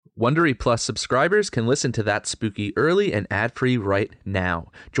Wondery Plus subscribers can listen to That Spooky early and ad-free right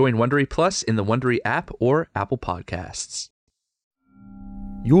now. Join Wondery Plus in the Wondery app or Apple Podcasts.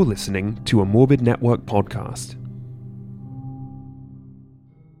 You're listening to a Morbid Network podcast.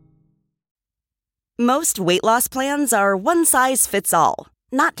 Most weight loss plans are one size fits all,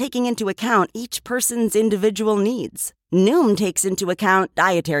 not taking into account each person's individual needs. Noom takes into account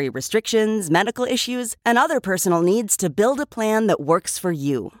dietary restrictions, medical issues, and other personal needs to build a plan that works for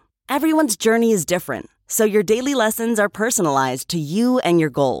you. Everyone's journey is different, so your daily lessons are personalized to you and your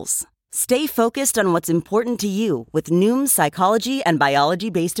goals. Stay focused on what's important to you with Noom's psychology and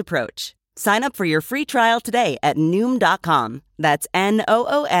biology-based approach. Sign up for your free trial today at Noom.com. That's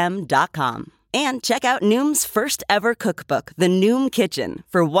Noom.com. And check out Noom's first ever cookbook, The Noom Kitchen,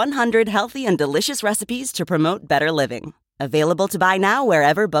 for 100 healthy and delicious recipes to promote better living. Available to buy now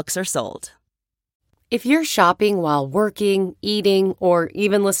wherever books are sold. If you're shopping while working, eating, or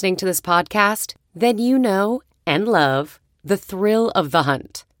even listening to this podcast, then you know and love the thrill of the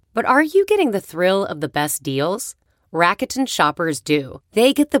hunt. But are you getting the thrill of the best deals? Rakuten shoppers do.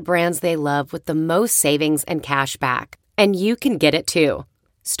 They get the brands they love with the most savings and cash back. And you can get it too.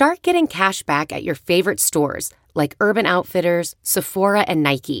 Start getting cash back at your favorite stores like Urban Outfitters, Sephora, and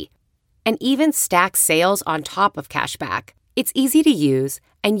Nike. And even stack sales on top of cash back. It's easy to use,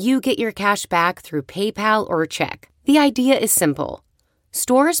 and you get your cash back through PayPal or check. The idea is simple.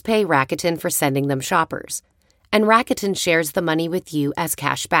 Stores pay Rakuten for sending them shoppers, and Rakuten shares the money with you as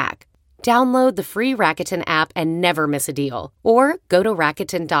cash back. Download the free Rakuten app and never miss a deal. Or go to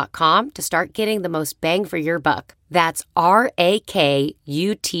Rakuten.com to start getting the most bang for your buck. That's Rakuten.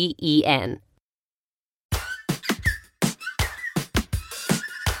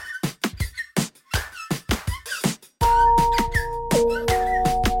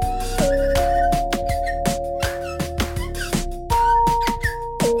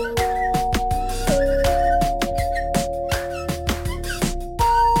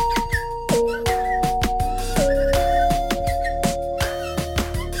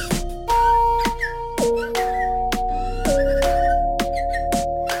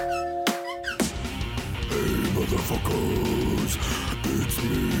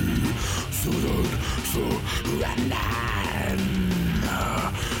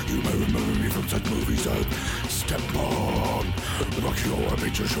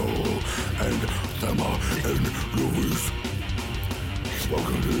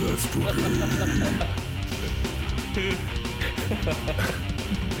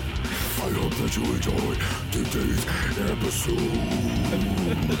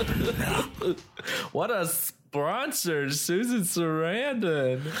 What a sponsor, Susan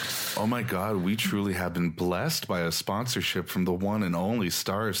Sarandon. Oh my God, we truly have been blessed by a sponsorship from the one and only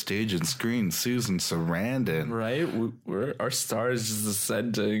star of stage and screen, Susan Sarandon. Right? Our star is just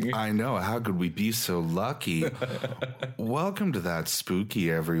ascending. I know. How could we be so lucky? Welcome to That Spooky,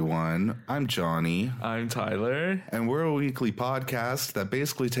 everyone. I'm Johnny. I'm Tyler. And we're a weekly podcast that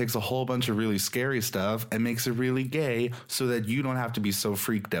basically takes a whole bunch of really scary stuff and makes it really gay so that you don't have to be so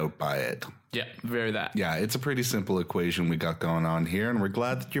freaked out by it. Yeah, very that. Yeah, it's a pretty simple equation we got going on here, and we're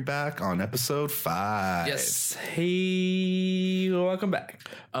glad that you're back on episode 5. Yes. Hey, welcome back.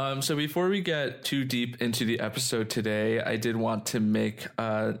 So before we get too deep into the episode today, I did want to make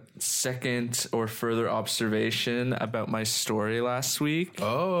a second or further observation about my story last week.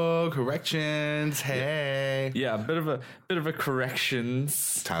 Oh, corrections. Hey. Yeah, a bit of a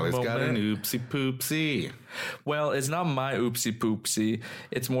corrections. Tyler's moment. got an oopsie poopsie. Well, it's not my oopsie poopsie.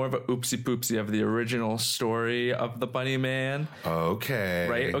 It's more of a oopsie poopsie of the original story of the Bunny Man. Okay.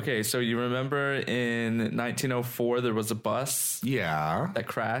 Right? Okay, so you remember in 1904 there was a bus? Yeah. That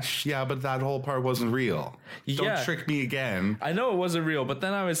crashed? Yeah, but that whole part wasn't real. Don't Yeah. trick me again. I know it wasn't real, but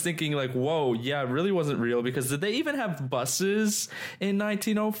then I was thinking like, whoa, yeah, it really wasn't real because did they even have buses in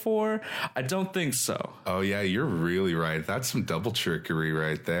 1904? I don't think so. Oh, yeah, you're really right. That's some double trickery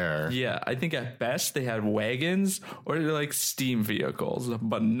right there. Yeah, I think at best they had wagons or like steam vehicles,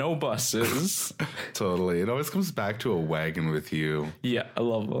 but no buses. Totally. It always comes back to a wagon with you. Yeah, I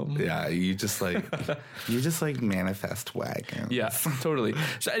love them. Yeah, you just like manifest wagons. Yeah, totally.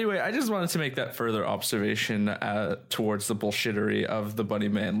 So anyway, I just wanted to make that further observation towards the bullshittery of the Bunny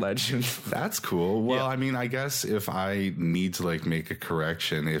Man legend. That's cool. Well, Yeah. I mean, I guess if I need to like make a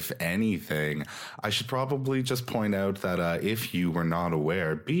correction, if anything, I should probably just point out that if you were not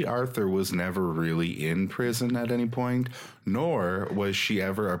aware, B. Arthur was never really in prison at any point, nor was she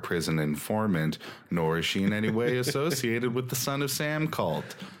ever a prison informant, nor is she in any way associated with the Son of Sam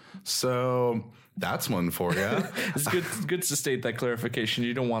cult. So That's one for you. It's good to state that clarification.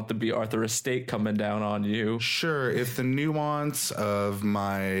 You don't want the B. Arthur estate coming down on you. Sure, if the nuance of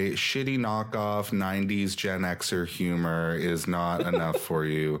my shitty knockoff 90s Gen Xer humor is not enough for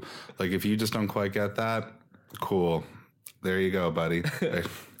you, like if you just don't quite get that, cool. There you go, buddy.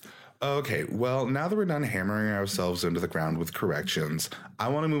 Okay, well, now that we're done hammering ourselves into the ground with corrections, I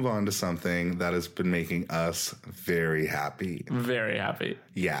want to move on to something that has been making us very happy. Very happy.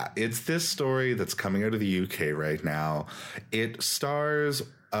 Yeah, it's this story that's coming out of the UK right now. It stars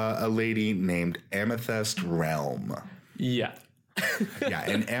a lady named Amethyst Realm. Yeah. Yeah,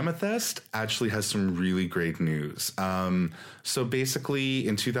 and Amethyst actually has some really great news. So basically,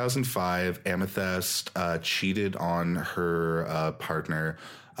 in 2005, Amethyst cheated on her partner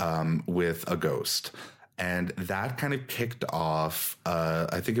with a ghost. And that kind of kicked off,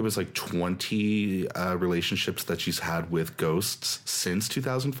 I think it was like 20 relationships that she's had with ghosts since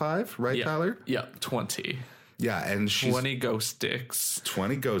 2005, right, Yeah. Tyler? Yeah, 20. Yeah, and she's 20 ghost dicks.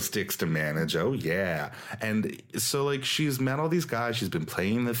 20 ghost dicks to manage. Oh, yeah. And so, like, she's met all these guys. She's been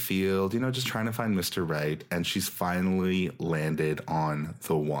playing the field, you know, just trying to find Mr. Right. And she's finally landed on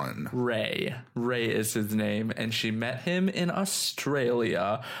the one. Ray. Ray is his name, and she met him in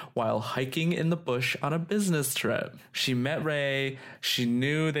Australia while hiking in the bush on a business trip. She met Ray. She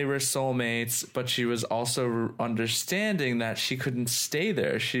knew they were soulmates, but she was also understanding that she couldn't stay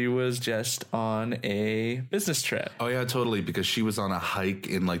there. She was just on a business trip. Oh, yeah, totally. Because she was on a hike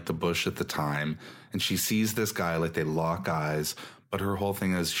in, like, the bush at the time. And she sees this guy, like, they lock eyes. But her whole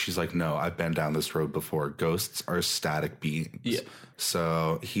thing is, she's like, no, I've been down this road before. Ghosts are static beings. Yeah.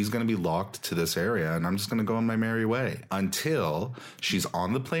 So he's going to be locked to this area, and I'm just going to go on my merry way. Until she's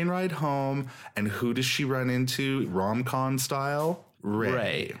on the plane ride home, and who does she run into, rom-com style?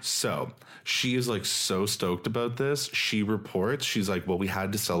 Ray. So she is like so stoked about this. She reports, she's like, well, we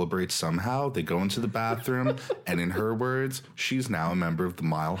had to celebrate somehow. They go into the bathroom, and in her words, she's now a member of the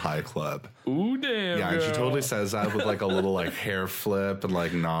Mile High Club. Ooh, damn. Yeah, and she totally says that with like a little like hair flip and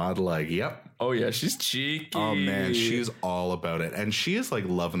like nod, like, yep. Oh, yeah, she's cheeky. Oh, man, she's all about it. And she is, like,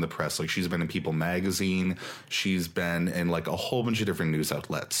 loving the press. Like, she's been in People magazine. She's been in, like, a whole bunch of different news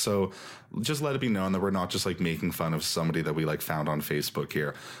outlets. So just let it be known that we're not just, like, making fun of somebody that we, like, found on Facebook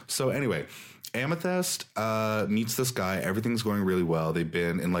here. So anyway, Amethyst meets this guy. Everything's going really well. They've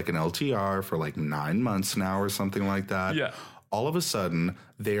been in, like, an LTR for, like, 9 months now or something like that. Yeah. All of a sudden,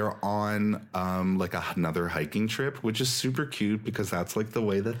 they are on like another hiking trip, which is super cute because that's like the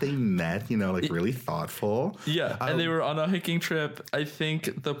way that they met, you know, like really thoughtful. Yeah, and they were on a hiking trip. I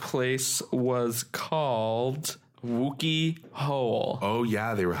think the place was called Wookie Hole. Oh,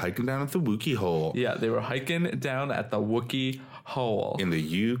 yeah, they were hiking down at the Wookie Hole. Yeah, they were hiking down at the Wookie Hole. In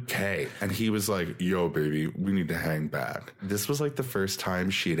the UK. And he was like, yo, baby, we need to hang back. This was like the first time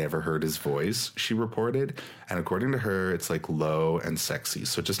she had ever heard his voice, she reported. And according to her, it's like low and sexy.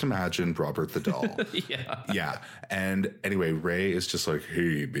 So just imagine Robert the Doll. Yeah. Yeah. And anyway, Ray is just like,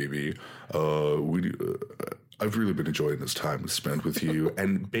 hey, baby, I've really been enjoying this time spent with you.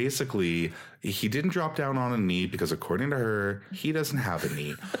 And basically, he didn't drop down on a knee because according to her, he doesn't have a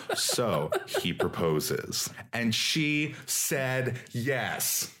knee. So he proposes. And she said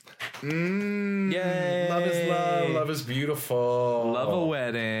yes. Yay. Love is love. Love is beautiful. Love a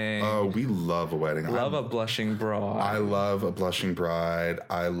wedding. Oh, we love a wedding. Love a blushing bride. I love a blushing bride.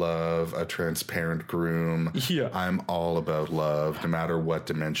 I love a transparent groom. Yeah. I'm all about love, no matter what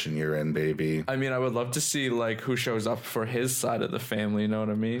dimension you're in, baby. I mean, I would love to see like who shows up for his side of the family, you know what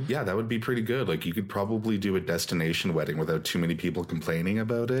I mean? Yeah, that would be pretty good. Like, you could probably do a destination wedding without too many people complaining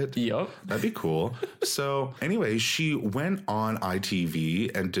about it. Yup. That'd be cool. So anyway, she went on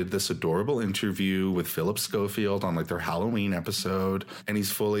ITV and did this adorable interview with Philip Schofield on like their Halloween episode. And he's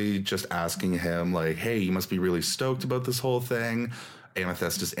fully just asking him like, hey, you must be really stoked about this whole thing.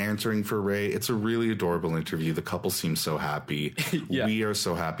 Amethyst is answering for Ray. It's a really adorable interview. The couple seems so happy. Yeah. We are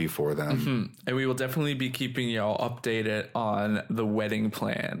so happy for them. Mm-hmm. And we will definitely be keeping y'all updated on the wedding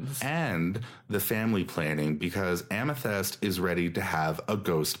plans. And the family planning, because Amethyst is ready to have a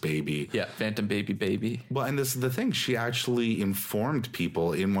ghost baby. Yeah, phantom baby. Well, and this is the thing. She actually informed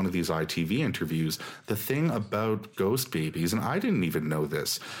people in one of these ITV interviews the thing about ghost babies, and I didn't even know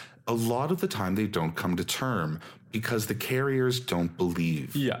this. A lot of the time they don't come to term because the carriers don't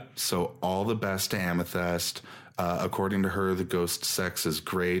believe. Yeah. So all the best to Amethyst. According to her, the ghost sex is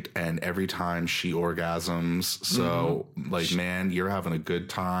great, and every time she orgasms. So, like, man, you're having a good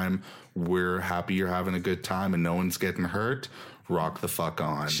time. We're happy you're having a good time, and no one's getting hurt. rock the fuck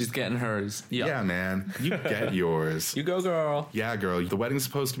on. She's getting hers. Yep. Yeah, man. You get yours. You go, girl. Yeah, girl. The wedding's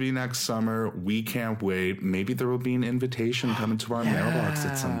supposed to be next summer. We can't wait. Maybe there will be an invitation coming to our mailbox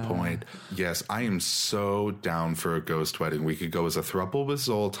at some point. Yes, I am so down for a ghost wedding. We could go as a throuple with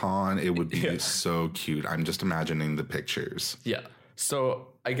Zoltan. It would be so cute. I'm just imagining the pictures. Yeah. So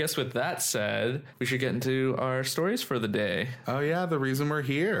I guess with that said, we should get into our stories for the day. Oh, yeah, the reason we're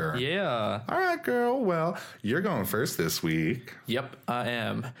here. Yeah. All right, girl. Well, you're going first this week. Yep, I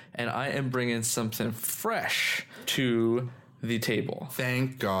am. And I am bringing something fresh to the table.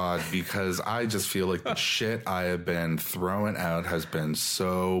 Thank God, because I just feel like the shit I have been throwing out has been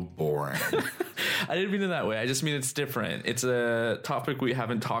so boring. I didn't mean it that way. I just mean it's different. It's a topic we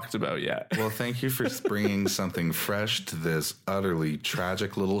haven't talked about yet. Well, thank you for bringing something fresh to this utterly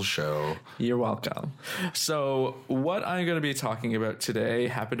tragic little show. You're welcome. So what I'm going to be talking about today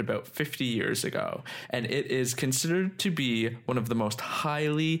happened about 50 years ago, and it is considered to be one of the most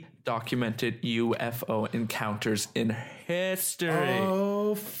highly documented UFO encounters in history.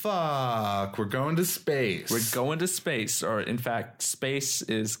 Oh, fuck. We're going to space. We're going to space, or in fact, space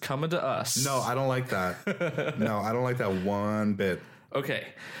is coming to us. No, I don't like that. No, I don't like that one bit. Okay,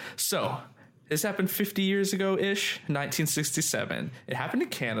 so this happened 50 years ago-ish, 1967. It happened in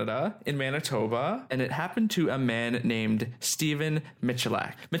Canada, in Manitoba, and it happened to a man named Stephen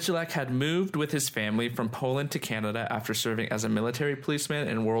Michalak. Michalak had moved with his family from Poland to Canada after serving as a military policeman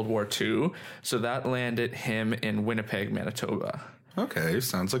in World War II, so that landed him in Winnipeg, Manitoba. Okay,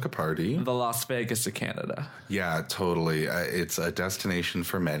 sounds like a party. The Las Vegas of Canada. Yeah, totally. It's a destination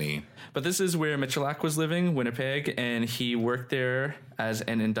for many. But this is where Michalak was living, Winnipeg, and he worked there as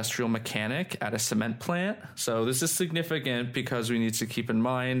an industrial mechanic at a cement plant. So this is significant because we need to keep in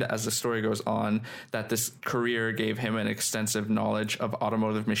mind, as the story goes on, that this career gave him an extensive knowledge of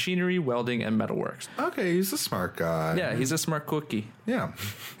automotive machinery, welding, and metalworks. Okay, he's a smart guy. Yeah, he's a smart cookie. Yeah.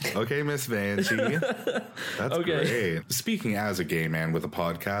 Okay, Miss Vanjie. That's great. Speaking as a gay man with a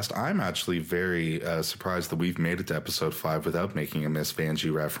podcast, I'm actually very surprised that we've made it to episode 5 without making a Miss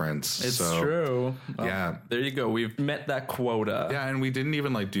Vanjie reference. It's true. Well, yeah. There you go. We've met that quota. Yeah, and we didn't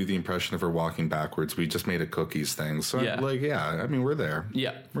even do the impression of her walking backwards. We just made a cookies thing. So I mean, we're there.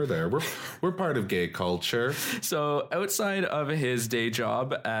 Yeah. We're there. We're part of gay culture. So outside of his day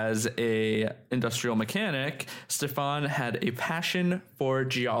job as a industrial mechanic, Stefan had a passion for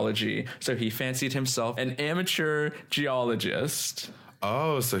geology. So he fancied himself an amateur geologist.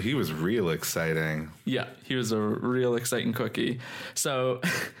 Oh, so he was real exciting. Yeah, he was a real exciting cookie. So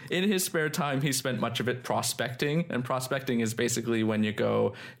in his spare time, he spent much of it prospecting. And prospecting is basically when you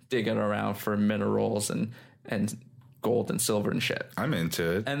go digging around for minerals and gold and silver and shit. I'm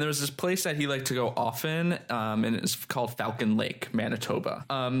into it. And there was this place that he liked to go often, and it's called Falcon Lake, Manitoba.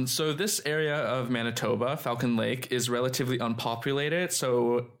 So this area of Manitoba, Falcon Lake, is relatively unpopulated,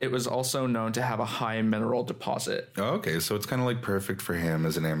 so it was also known to have a high mineral deposit. Oh, okay, so it's kind of perfect for him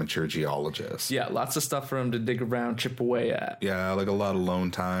as an amateur geologist. Yeah, lots of stuff for him to dig around, chip away at. Yeah, a lot of lone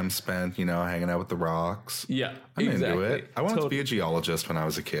time spent, hanging out with the rocks. Yeah, I'm into it. I wanted to be a geologist when I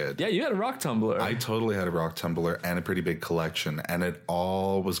was a kid. Yeah, you had a rock tumbler. I totally had a rock tumbler and a pretty big collection, and it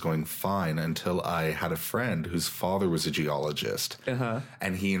all was going fine until I had a friend whose father was a geologist,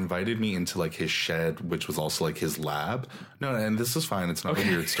 and he invited me into his shed, which was also his lab. No, and this is fine. It's not a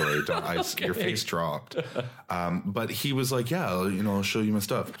weird story. Don't your face dropped. But he was like, yeah, I'll show you my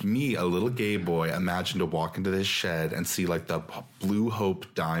stuff. Me, a little gay boy, imagined to walk into this shed and see the Blue Hope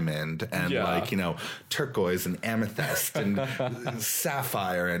diamond and turquoise and amethyst and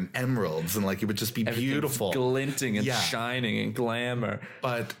sapphire and emeralds, and it would just be beautiful, glinting and shining and glamour.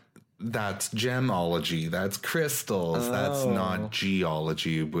 But that's gemology, that's crystals, that's not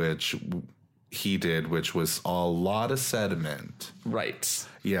geology, which he did, which was a lot of sediment. Right.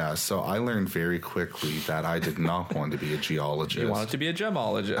 Yeah, so I learned very quickly that I did not want to be a geologist. You wanted to be a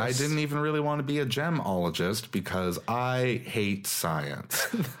gemologist. I didn't even really want to be a gemologist because I hate science.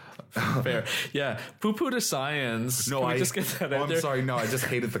 Fair. Yeah. Poo-poo to science. No, I just get that out there? I'm sorry. No, I just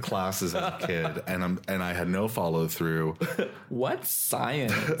hated the classes as a kid, and I had no follow through. What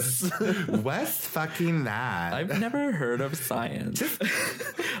science? What's fucking that? I've never heard of science.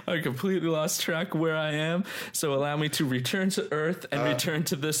 I completely lost track where I am. So allow me to return to Earth and return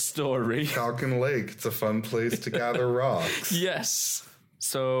to this story. Falcon Lake. It's a fun place to gather rocks. Yes.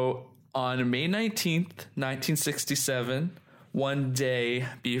 So on May 19th, 1967, one day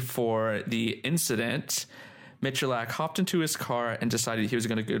before the incident, Michalak hopped into his car and decided he was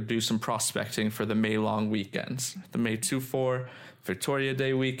going to go do some prospecting for the May long weekends, the May 24 Victoria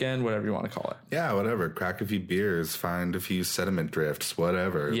Day weekend, whatever you want to call it. Yeah, whatever. Crack a few beers, find a few sediment drifts,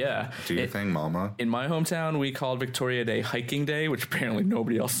 whatever. Yeah. Do your thing, mama. In my hometown, we called Victoria Day Hiking Day, which apparently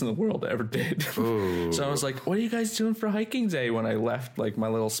nobody else in the world ever did. Ooh. So I was like, what are you guys doing for hiking day when I left like my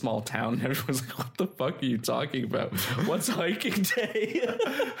little small town? And everyone's like, what the fuck are you talking about? What's hiking day?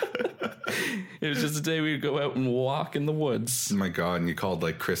 It was just a day we would go out and walk in the woods. Oh my God, and you called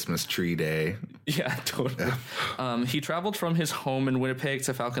like Christmas Tree Day. Yeah, totally. He traveled from his home in Winnipeg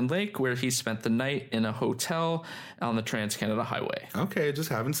to Falcon Lake, where he spent the night in a hotel on the Trans-Canada Highway. Okay, just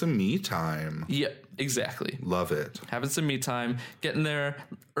having some me time. Yep, exactly. Love it. Having some me time, getting there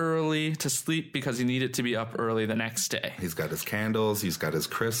early to sleep because he needed to be up early the next day. He's got his candles, he's got his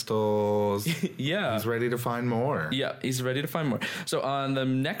crystals. Yeah. He's ready to find more. Yeah, he's ready to find more. So on the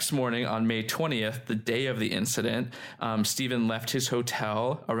next morning, on May 20th, the day of the incident, Stephen left his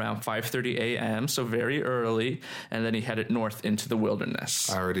hotel around 5:30 a.m., so very early, and then he headed north into the wilderness.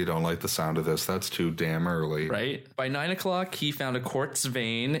 I already don't like the sound of this. That's too damn early. Right? By 9 o'clock, he found a quartz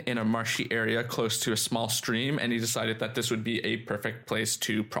vein in a marshy area close to a small stream, and he decided that this would be a perfect place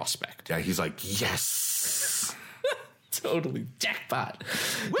to prospect. Yeah, he's like, yes. Totally jackpot.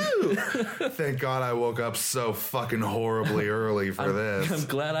 Woo! Thank God I woke up so fucking horribly early for this. I'm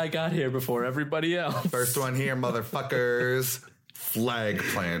glad I got here before everybody else. First one here, motherfuckers. Flag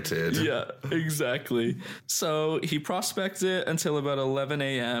planted. Yeah, exactly. So he prospected until about 11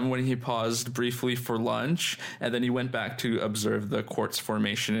 a.m. when he paused briefly for lunch, and then he went back to observe the quartz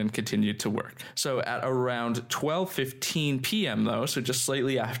formation and continued to work. So at around 12:15 p.m., though, so just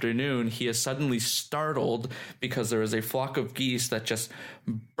slightly after noon, he is suddenly startled because there is a flock of geese that just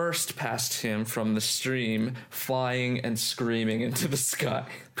burst past him from the stream, flying and screaming into the sky.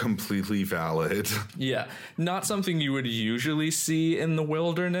 Completely valid. Yeah, not something you would usually see in the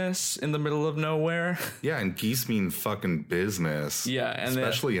wilderness in the middle of nowhere. Yeah, and geese mean fucking business. Yeah, and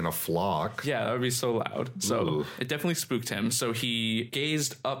especially in a flock. Yeah, that would be so loud. So Ooh. It definitely spooked him. So he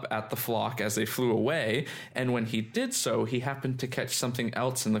gazed up at the flock as they flew away, and when he did so, he happened to catch something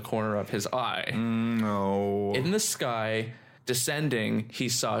else in the corner of his eye. No. In the sky, descending, he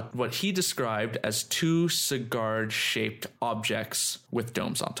saw what he described as two cigar-shaped objects with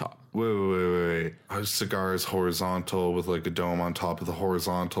domes on top. Wait. A cigar is horizontal with like a dome on top of the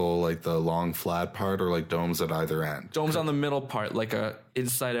horizontal, like the long flat part, or like domes at either end? Domes on the middle part, like a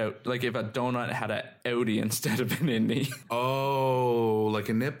inside out, like if a donut had an outie instead of an innie. Oh, like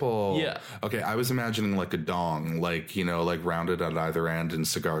a nipple. Yeah. Okay, I was imagining like a dong, like, you know, like rounded at either end and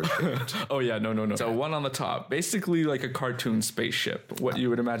cigar shaped. Oh yeah, no. So one on the top, basically like a cartoon spaceship. What you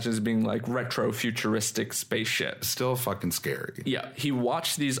would imagine as being like retro futuristic spaceship. Still fucking scary. Yeah, he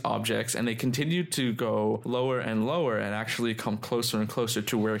watched these objects and they continued to go lower and lower and actually come closer and closer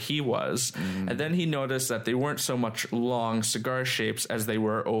to where he was. And then he noticed that they weren't so much long cigar shapes as they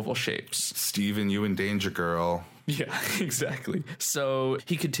were oval shapes. Steven, you in danger, girl. Yeah, exactly. So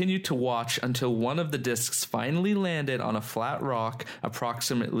he continued to watch until one of the discs finally landed on a flat rock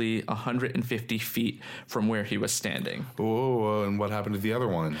approximately 150 feet from where he was standing. Oh, and what happened to the other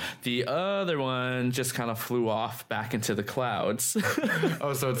one? The other one just kind of flew off back into the clouds.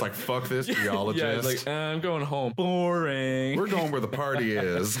 Oh, so it's like, fuck this geologist. Yeah, it's like, I'm going home. Boring. We're going where the party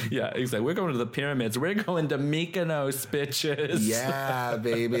is. Yeah, exactly. We're going to the pyramids. We're going to Mykonos, bitches. Yeah,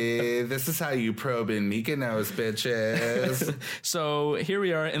 baby. This is how you probe in Mykonos, bitches. So here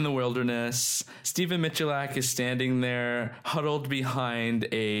we are in the wilderness. Stephen Michalak is standing there, huddled behind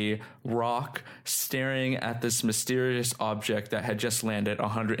a rock, staring at this mysterious object that had just landed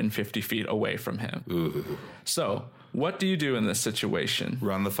 150 feet away from him. Ooh. So what do you do in this situation?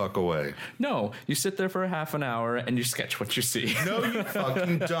 Run the fuck away. No, you sit there for a half an hour and you sketch what you see. No, you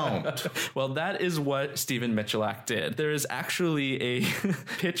fucking don't. Well, that is what Stephen Michalak did. There is actually a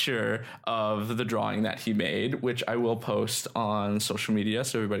picture of the drawing that he made, which I will post on social media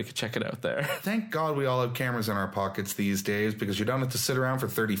so everybody can check it out there. Thank God we all have cameras in our pockets these days because you don't have to sit around for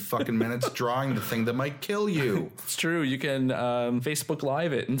 30 fucking minutes drawing the thing that might kill you. It's true. You can Facebook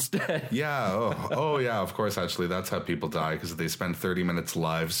Live it instead. Yeah. Oh, yeah. Of course, actually, that's how people die because they spend 30 minutes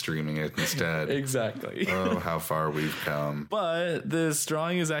live streaming it instead. Exactly. Oh, how far we've come. But this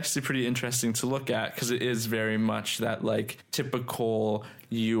drawing is actually pretty interesting to look at because it is very much that like typical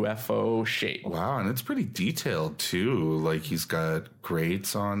UFO shape. Wow, and it's pretty detailed too. Like he's got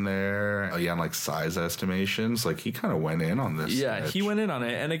grates on there. And like size estimations. Like he kind of went in on this. Yeah, sketch. he went in on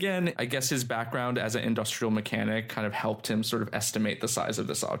it. And again, I guess his background as an industrial mechanic kind of helped him sort of estimate the size of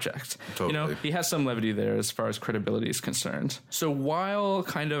this object. Totally. He has some levity there as far as credibility is concerned. So while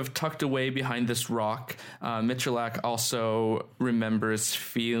kind of tucked away behind this rock, Michalak also remembers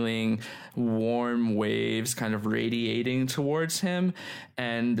feeling warm waves kind of radiating towards him.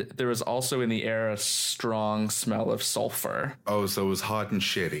 And there was also in the air a strong smell of sulfur. Oh, so it was hot and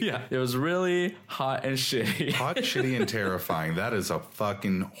shitty. Yeah, it was really hot and shitty. Hot, shitty, and terrifying. That is a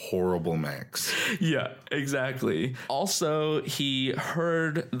fucking horrible mix. Yeah, exactly. Also, he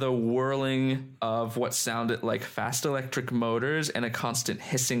heard the whirling of what sounded like fast electric motors and a constant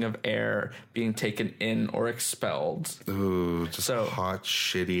hissing of air being taken in or expelled. Ooh, just hot,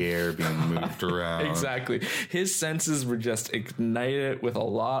 shitty air being moved around. Exactly. His senses were just ignited with a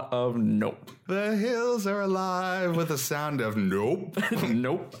lot of nope. The hills are alive with the sound of nope.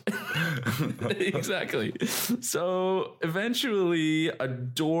 Nope. Exactly. So eventually a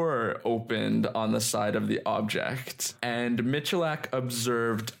door opened on the side of the object, and Michalak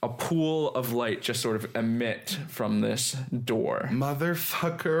observed a pool of light just sort of emit from this door.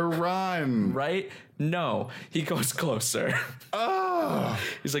 Motherfucker, run. Right? No, he goes closer. Oh.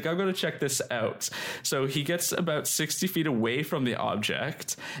 He's like, I'm going to check this out. So he gets about 60 feet away from the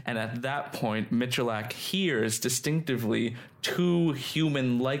object. And at that point, Michalak hears distinctively two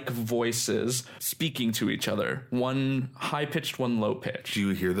human-like voices speaking to each other. One high-pitched, one low-pitched. Do you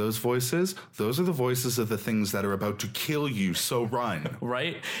hear those voices? Those are the voices of the things that are about to kill you, so run.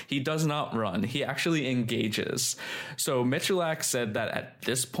 Right? He does not run. He actually engages. So Michalak said that at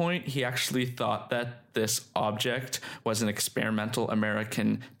this point, he actually thought that this object was an experimental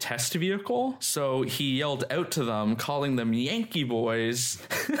American test vehicle. So he yelled out to them, calling them Yankee boys.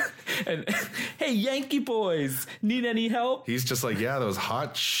 And, hey, Yankee boys, need any help? He's just like, yeah, those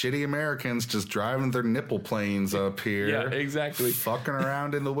hot, shitty Americans just driving their nipple planes up here. Yeah, exactly. Fucking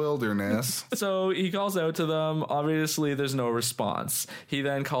around in the wilderness. So he calls out to them. Obviously, there's no response. He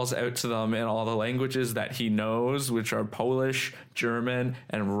then calls out to them in all the languages that he knows, which are Polish, German,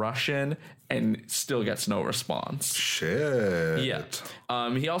 and Russian, and still gets no response. Shit. Yeah.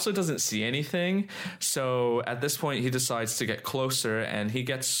 He also doesn't see anything. So at this point, he decides to get closer, and he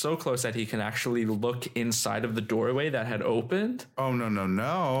gets so close that he can actually look inside of the doorway that had opened. Oh,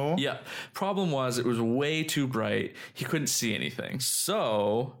 no. Yeah. Problem was, it was way too bright. He couldn't see anything.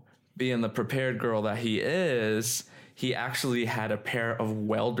 So, being the prepared girl that he is, he actually had a pair of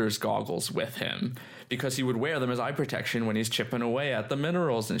welder's goggles with him, because he would wear them as eye protection when he's chipping away at the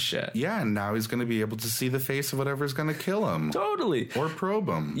minerals and shit. Yeah, and now he's going to be able to see the face of whatever's going to kill him. Totally. Or probe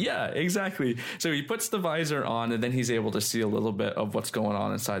him. Yeah, exactly. So he puts the visor on, and then he's able to see a little bit of what's going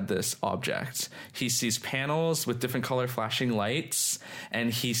on inside this object. He sees panels with different color flashing lights,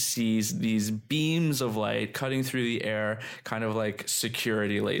 and he sees these beams of light cutting through the air, kind of like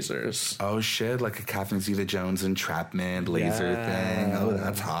security lasers. Oh, shit, like a Catherine Zeta-Jones entrapment laser thing. Oh,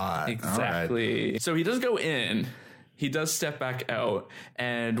 that's hot. Exactly. So he does go in. He does step back out,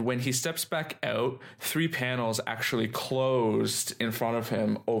 and when he steps back out, 3 panels actually closed in front of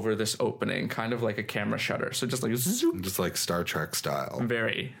him over this opening, kind of like a camera shutter. So just like zoop. Just like Star Trek style.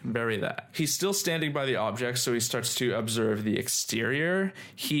 Very, very that. He's still standing by the object, so he starts to observe the exterior.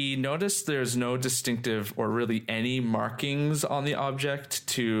 He noticed there's no distinctive or really any markings on the object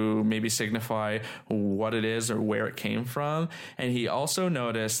to maybe signify what it is or where it came from. And he also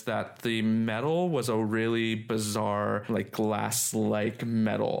noticed that the metal was a really bizarre, like glass-like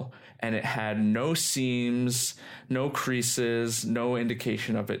metal, and it had no seams, no creases, no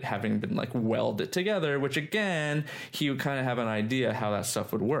indication of it having been like welded together, which again, he would kind of have an idea how that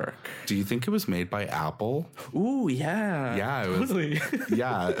stuff would work. Do you think it was made by Apple? Ooh, yeah. Yeah, it was. Totally.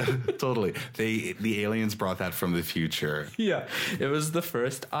 Yeah, totally. The aliens brought that from the future. Yeah, it was the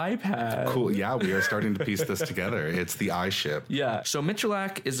first iPad. Cool. Yeah, we are starting to piece this together. It's the iShip. Yeah. So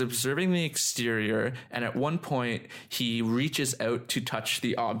Michalak is observing the exterior, and at one point he reaches out to touch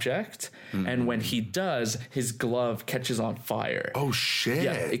the object, and when he does, his glove catches on fire. Oh shit.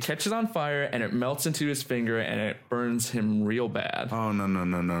 Yeah, it catches on fire and it melts into his finger and it burns him real bad. Oh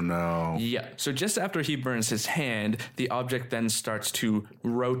no. Yeah. So just after he burns his hand, the object then starts to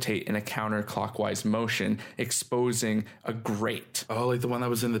rotate in a counterclockwise motion, exposing a grate. Oh, like the one that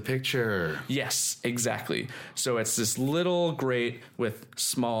was in the picture. Yes, exactly. So it's this little grate with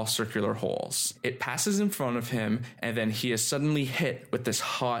small circular holes. It passes in front of him, and then he is suddenly hit with this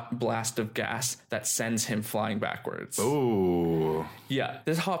hot blast of gas that sends him flying backwards. Oh. Yeah,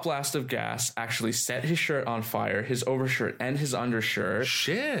 this hot blast of gas actually set his shirt on fire, his overshirt and his undershirt.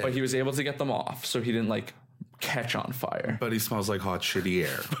 Shit. But he was able to get them off, so he didn't like catch on fire. But he smells like hot, shitty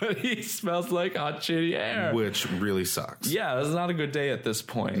air. But he smells like hot, shitty air. Which really sucks. Yeah, it's not a good day at this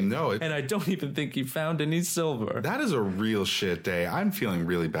point. No. And I don't even think he found any silver. That is a real shit day. I'm feeling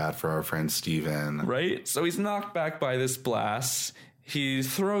really bad for our friend Steven. Right? So he's knocked back by this blast. He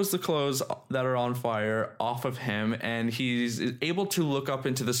throws the clothes that are on fire off of him, and he's able to look up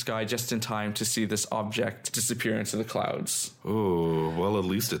into the sky just in time to see this object disappear into the clouds. Oh, well, at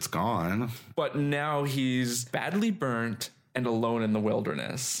least it's gone. But now he's badly burnt and alone in the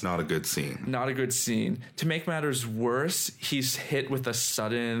wilderness. Not a good scene. Not a good scene. To make matters worse, he's hit with a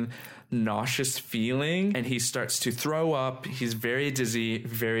sudden nauseous feeling and he starts to throw up. He's very dizzy,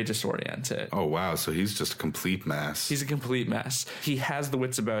 very disoriented. Oh, wow. So he's just a complete mess. He's a complete mess. He has the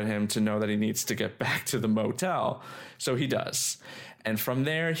wits about him to know that he needs to get back to the motel. So he does. And from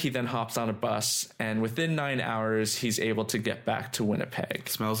there, he then hops on a bus, and within 9 hours, he's able to get back to Winnipeg.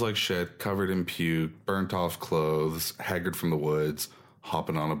 Smells like shit, covered in puke, burnt off clothes, haggard from the woods,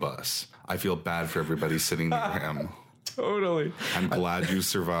 hopping on a bus. I feel bad for everybody sitting near him. Totally. I'm glad you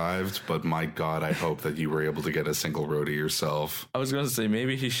survived, but my God, I hope that you were able to get a single roadie yourself. I was going to say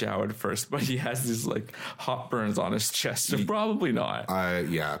maybe he showered first, but he has these like hot burns on his chest, so probably not.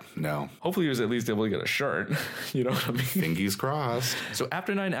 Yeah, no. Hopefully he was at least able to get a shirt. You know what I mean? Fingies crossed. So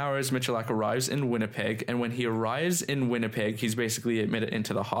after 9 hours, Michalak arrives in Winnipeg, and when he arrives in Winnipeg, he's basically admitted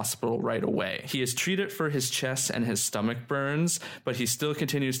into the hospital right away. He is treated for his chest and his stomach burns, but he still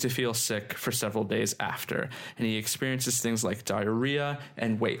continues to feel sick for several days after, and he experiences things like diarrhea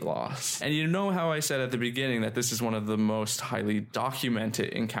and weight loss. And you know how I said at the beginning that this is one of the most highly documented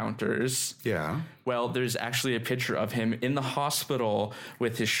encounters? Yeah. Well, there's actually a picture of him in the hospital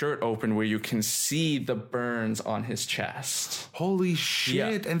with his shirt open where you can see the burns on his chest. Holy shit.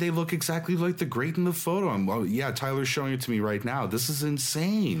 Yeah. And they look exactly like the grate in the photo. Well, yeah, Tyler's showing it to me right now. This is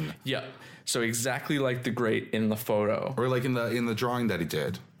insane. Yeah. So exactly like the grate in the photo. Or like in the drawing that he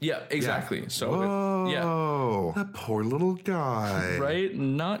did. Yeah, exactly. Yeah. So Whoa, that poor little guy. Right?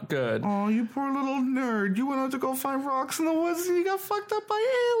 Not good. Oh, you poor little nerd. You went out to go find rocks in the woods and you got fucked up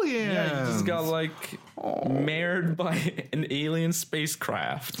by aliens. Yeah, you just got like marred by an alien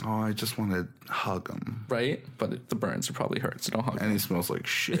spacecraft. Oh, I just want to hug him. Right? But the burns are probably hurt, so don't hug him. And he smells like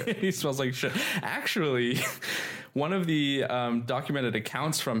shit. He smells like shit. Actually, one of the documented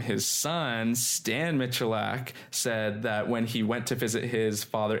accounts from his son, Stan Michalak, said that when he went to visit his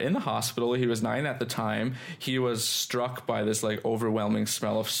father in the hospital, he was 9 at the time, he was struck by this like overwhelming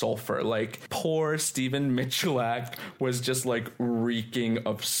smell of sulfur. Like poor Stephen Michalak was just like reeking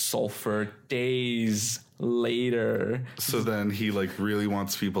of sulfur days later. So then he like really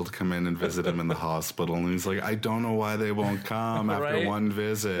wants people to come in and visit him in the hospital, and he's like, I don't know why they won't come after Right? one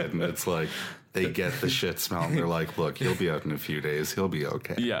visit. And it's like they get the shit smell and they're like, look, he'll be out in a few days, he'll be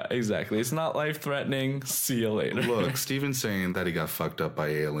okay. Yeah, exactly. It's not life-threatening. See you later. Look, Steven's saying that he got fucked up by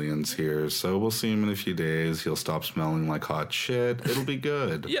aliens here, so we'll see him in a few days. He'll stop smelling like hot shit. It'll be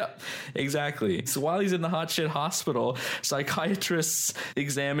good. Yeah, exactly. So while he's in the hot shit hospital, psychiatrists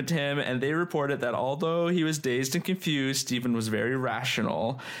examined him and they reported that although he was dazed and confused, Stephen was very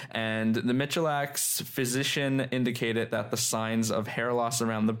rational. And the Michalak's physician indicated that the signs of hair loss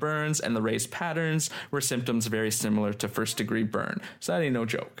around the burns and the raised patterns were symptoms very similar to first-degree burn. So that ain't no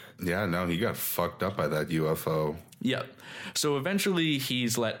joke. Yeah, no, he got fucked up by that UFO. Yep. So eventually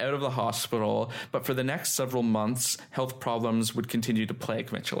he's let out of the hospital, but for the next several months, health problems would continue to plague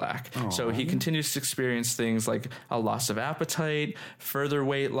Michalak. So he continues to experience things like a loss of appetite, further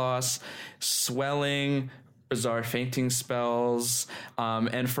weight loss, swelling, bizarre fainting spells,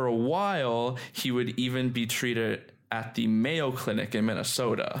 and for a while he would even be treated at the Mayo Clinic in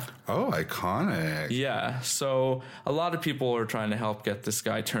Minnesota. Oh, iconic. Yeah, so a lot of people are trying to help get this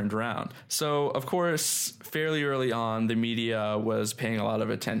guy turned around. So, of course, fairly early on, the media was paying a lot of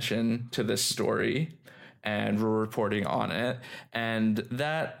attention to this story and were reporting on it. And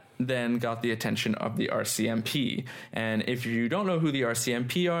that then got the attention of the RCMP. And if you don't know who the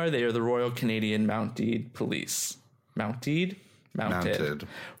RCMP are, they are the Royal Canadian Mounted Police. Mounted.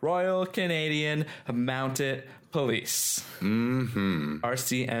 Royal Canadian Mounted Police.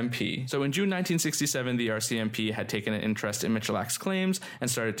 RCMP. So in June 1967, the RCMP had taken an interest in Michalak's claims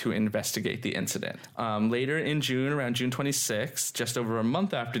and started to investigate the incident. Later in June, around June 26, just over a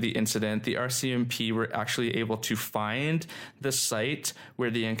month after the incident, the RCMP were actually able to find the site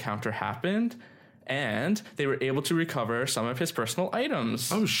where the encounter happened, And they were able to recover some of his personal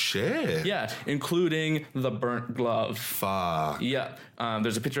items. Oh, shit. Yeah, including the burnt glove. Fuck. Yeah,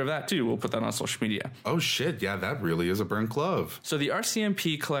 there's a picture of that too. We'll put that on social media. Oh, shit. Yeah, that really is a burnt glove. So the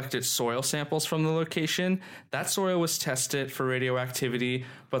RCMP collected soil samples from the location. That soil was tested for radioactivity,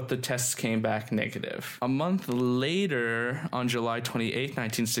 but the tests came back negative. A month later, on July 28,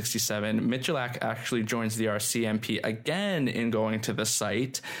 1967, Michalak actually joins the RCMP again in going to the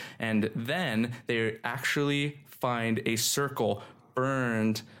site, and then they actually find a circle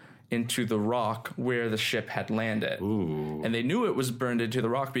burned into the rock where the ship had landed. Ooh. And they knew it was burned into the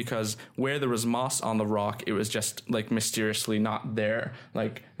rock because where there was moss on the rock, it was just like mysteriously not there,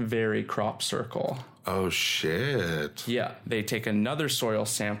 like very crop circle. Oh, shit. Yeah, they take another soil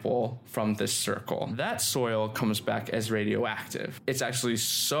sample from this circle. That soil comes back as radioactive. It's actually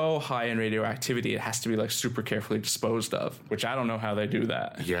so high in radioactivity, it has to be like super carefully disposed of, which I don't know how they do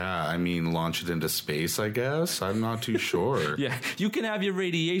that. Yeah, I mean, launch it into space, I guess. I'm not too sure. Yeah, you can have your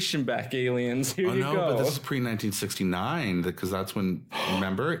radiation back, aliens. Here you go. But this is pre-1969, because that's when,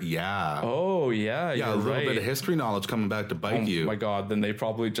 remember? Yeah. Oh, yeah, Yeah, you're a little right. bit of history knowledge coming back to bite you. Oh my God, then they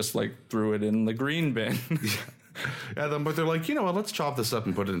probably just like threw it in the green bin. Yeah, but they're like, you know what, let's chop this up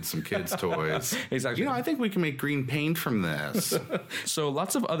and put it in some kids' toys. Exactly. You know, I think we can make green paint from this. So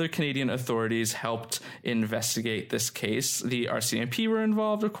lots of other Canadian authorities helped investigate this case. The RCMP were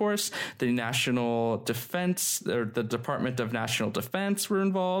involved, of course. The National Defense, or the Department of National Defense were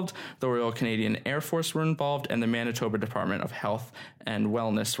involved. The Royal Canadian Air Force were involved. And the Manitoba Department of Health and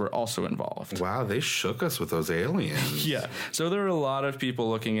Wellness were also involved. Wow, they shook us with those aliens. Yeah. So there were a lot of people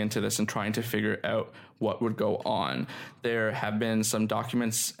looking into this and trying to figure out what would go on. There have been some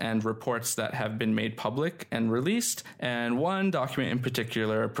documents and reports that have been made public and released, and one document in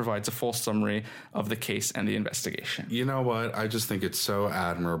particular provides a full summary of the case and the investigation. You know what? I just think it's so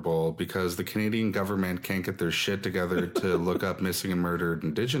admirable because the Canadian government can't get their shit together to look up missing and murdered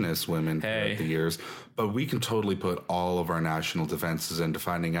Indigenous women throughout the years, but we can totally put all of our national defenses into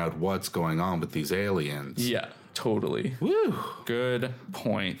finding out what's going on with these aliens. Yeah. Totally. Woo. Good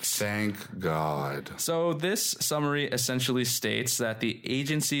point. Thank God. So this summary essentially states that the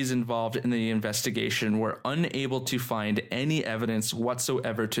agencies involved in the investigation were unable to find any evidence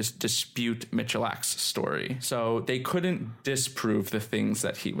whatsoever to dispute Michalak's story. So they couldn't disprove the things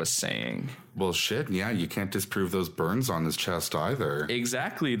that he was saying. Well, shit, yeah, you can't disprove those burns on his chest either.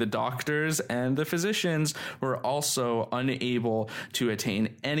 Exactly. The doctors and the physicians were also unable to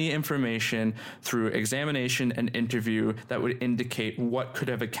attain any information through examination and interview that would indicate what could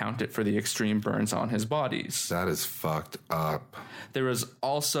have accounted for the extreme burns on his bodies. That is fucked up. There was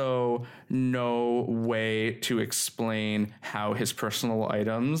also no way to explain how his personal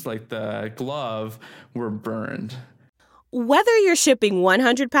items, like the glove, were burned. Whether you're shipping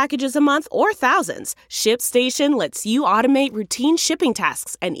 100 packages a month or thousands, ShipStation lets you automate routine shipping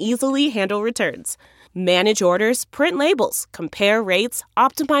tasks and easily handle returns. Manage orders, print labels, compare rates,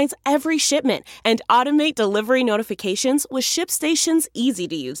 optimize every shipment, and automate delivery notifications with ShipStation's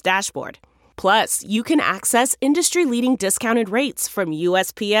easy-to-use dashboard. Plus, you can access industry-leading discounted rates from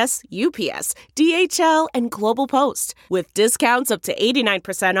USPS, UPS, DHL, and Global Post, with discounts up to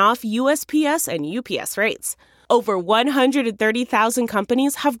 89% off USPS and UPS rates. Over 130,000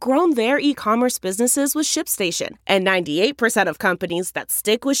 companies have grown their e-commerce businesses with ShipStation, and 98% of companies that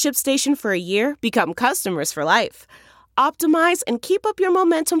stick with ShipStation for a year become customers for life. Optimize and keep up your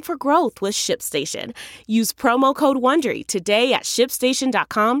momentum for growth with ShipStation. Use promo code WONDERY today at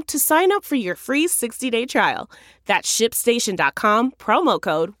ShipStation.com to sign up for your free 60-day trial. That's ShipStation.com, promo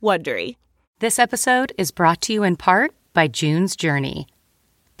code WONDERY. This episode is brought to you in part by June's Journey.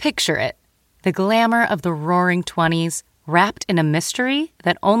 Picture it. The glamour of the roaring 20s, wrapped in a mystery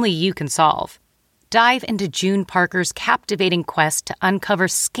that only you can solve. Dive into June Parker's captivating quest to uncover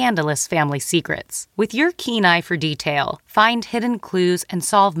scandalous family secrets. With your keen eye for detail, find hidden clues and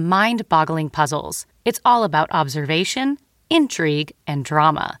solve mind-boggling puzzles. It's all about observation, intrigue, and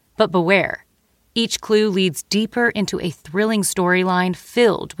drama. But beware. Each clue leads deeper into a thrilling storyline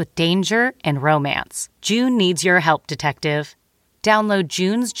filled with danger and romance. June needs your help, detective. Download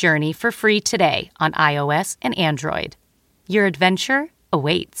June's Journey for free today on iOS and Android. Your adventure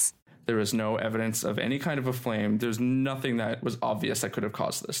awaits. There was no evidence of any kind of a flame. There's nothing that was obvious that could have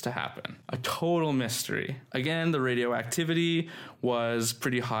caused this to happen. A total mystery. Again, the radioactivity was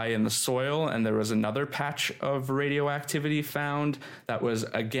pretty high in the soil, and there was another patch of radioactivity found that was,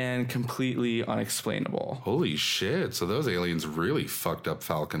 again, completely unexplainable. Holy shit. So those aliens really fucked up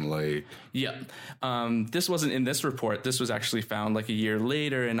Falcon Lake. Yeah. This wasn't in this report. This was actually found like a year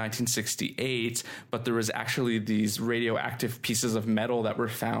later in 1968, but there was actually these radioactive pieces of metal that were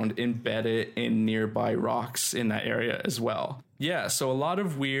found in embedded in nearby rocks in that area as well. Yeah, so a lot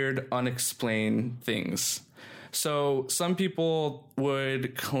of weird, unexplained things. So some people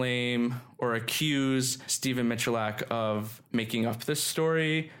would claim or accuse Stephen Michalak of making up this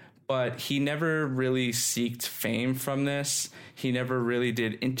story, but he never really sought fame from this. He never really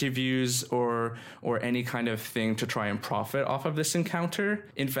did interviews or any kind of thing to try and profit off of this encounter.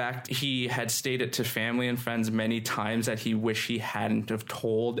 In fact, he had stated to family and friends many times that he wished he hadn't have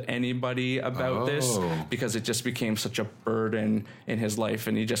told anybody about this, because it just became such a burden in his life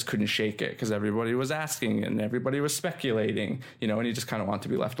and he just couldn't shake it because everybody was asking and everybody was speculating, and he just kind of wanted to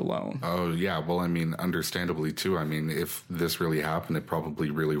be left alone. Oh, yeah. Well, I mean, understandably, too. I mean, if this really happened, it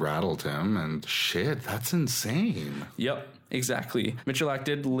probably really rattled him. And shit, that's insane. Yep. Exactly. Michalak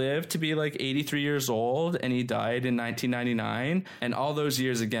did live to be like 83 years old, and he died in 1999. And all those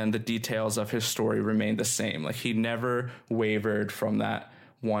years, again, the details of his story remained the same. Like, he never wavered from that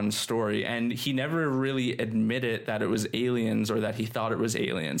one story, and he never really admitted that it was aliens or that he thought it was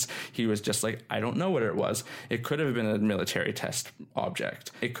aliens. He was just like, I don't know what it was. It could have been a military test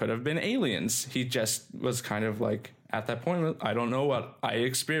object. It could have been aliens. He just was kind of like, at that point, I don't know what I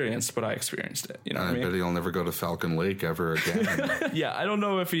experienced, but I experienced it. You know what I mean? I bet he'll never go to Falcon Lake ever again. Yeah, I don't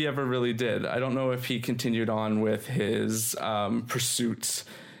know if he ever really did. I don't know if he continued on with his pursuits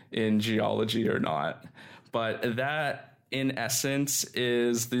in geology or not. But that, in essence,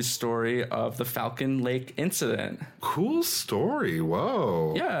 is the story of the Falcon Lake incident. Cool story.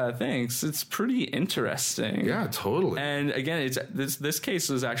 Whoa. Yeah, thanks. It's pretty interesting. Yeah, totally. And again, this case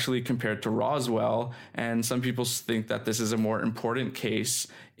is actually compared to Roswell, and some people think that this is a more important case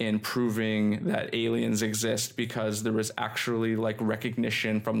in proving that aliens exist because there was actually like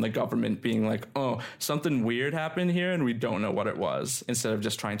recognition from the government being like, oh, something weird happened here and we don't know what it was, instead of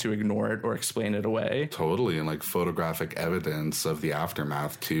just trying to ignore it or explain it away. Totally. And like photographic evidence of the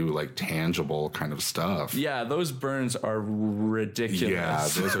aftermath too, like tangible kind of stuff. Yeah, those burns are ridiculous. Yeah,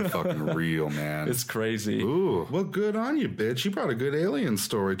 those are fucking real, man. It's crazy. Ooh, well, good on you, bitch. You brought a good alien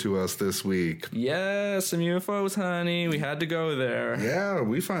story to us this week. Yeah, some UFOs, honey. We had to go there. Yeah,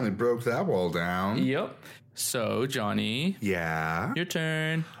 we finally broke that wall down. Yep. So, Johnny. Yeah? Your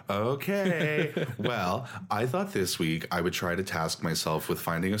turn. Okay. Well, I thought this week I would try to task myself with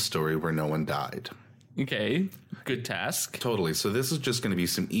finding a story where no one died. Okay, good task. Totally. So this is just going to be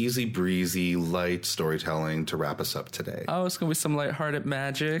some easy breezy, light storytelling to wrap us up today. Oh, it's going to be some lighthearted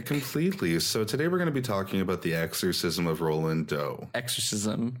magic. Completely. So today we're going to be talking about the exorcism of Roland Doe.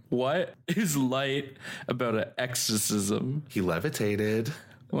 Exorcism. What is light about an exorcism? He levitated.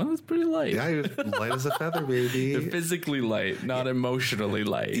 Well, that's pretty light. Yeah, he was light as a feather, baby. They're physically light, not emotionally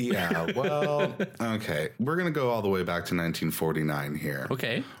light. Yeah, well, okay. We're going to go all the way back to 1949 here.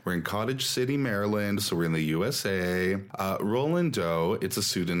 Okay. We're in Cottage City, Maryland, so we're in the USA. Roland Doe, it's a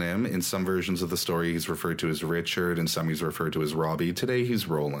pseudonym. In some versions of the story, he's referred to as Richard, and some he's referred to as Robbie. Today, he's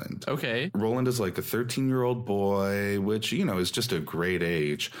Roland. Okay. Roland is like a 13-year-old boy, which, is just a great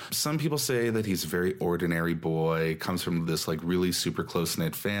age. Some people say that he's a very ordinary boy, comes from this like really super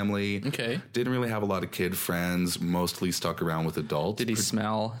close-knit family. Okay. Didn't really have a lot of kid friends, mostly stuck around with adults. Did he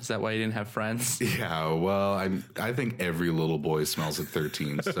smell? Is that why he didn't have friends? Yeah, well, I think every little boy smells at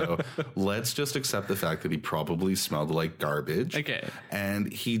 13. So let's just accept the fact that he probably smelled like garbage. Okay.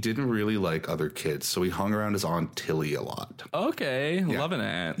 And he didn't really like other kids. So he hung around his Aunt Tilly a lot. Okay. Yeah. Loving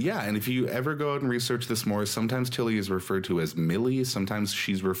it. Yeah. And if you ever go out and research this more, sometimes Tilly is referred to as Millie. Sometimes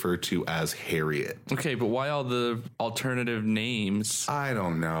she's referred to as Harriet. Okay. But why all the alternative names? I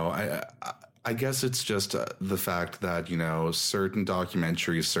don't know. I guess it's just the fact that, certain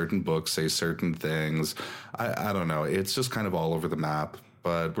documentaries, certain books say certain things. I don't know. It's just kind of all over the map.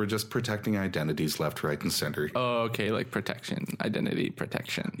 But we're just protecting identities left, right, and center. Oh, okay, like protection, identity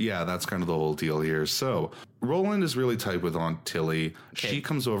protection. Yeah, that's kind of the whole deal here. So Roland is really tight with Aunt Tilly. Okay. She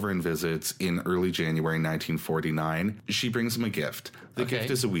comes over and visits in early January 1949. She brings him a gift. The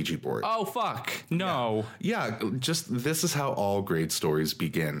gift is a Ouija board. Oh, fuck. No. Yeah, just this is how all great stories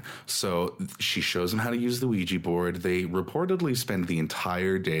begin. So she shows him how to use the Ouija board. They reportedly spend the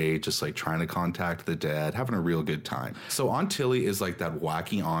entire day just like trying to contact the dead, having a real good time. So Aunt Tilly is like that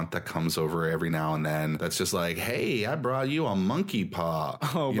wacky aunt that comes over every now and then that's just like, hey, I brought you a monkey paw.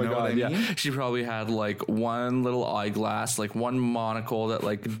 Oh my God, yeah. She probably had like one one little eyeglass, like one monocle that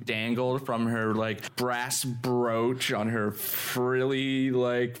like dangled from her like brass brooch on her frilly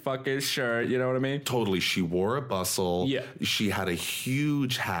like fucking shirt. You know what I mean? Totally. She wore a bustle. Yeah. She had a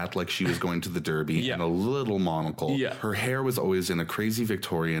huge hat like she was going to the Derby Yeah. and a little monocle. Yeah. Her hair was always in a crazy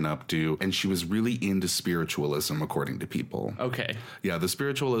Victorian updo, and she was really into spiritualism, according to people. Okay. Yeah, the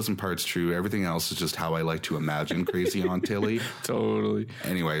spiritualism part's true. Everything else is just how I like to imagine crazy Aunt Tilly. Totally.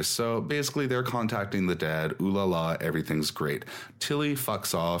 Anyway, so basically they're contacting the dead. Ooh la la, everything's great. Tilly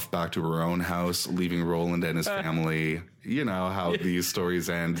fucks off back to her own house, leaving Roland and his family. You know how these stories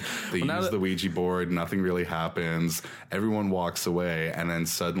end. They use the Ouija board, nothing really happens. Everyone walks away, and then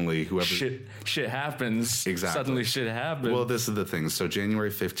suddenly whoever... Shit happens. Exactly. Suddenly shit happens. Well, this is the thing. So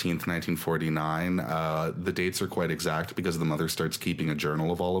January 15th, 1949, the dates are quite exact because the mother starts keeping a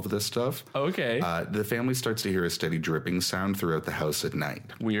journal of all of this stuff. Okay. The family starts to hear a steady dripping sound throughout the house at night.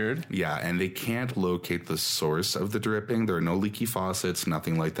 Weird. Yeah, and they can't locate the source of the dripping. There are no leaky faucets,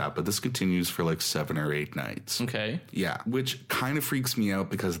 nothing like that. But this continues for like 7 or 8 nights. Okay. Yeah, which kind of freaks me out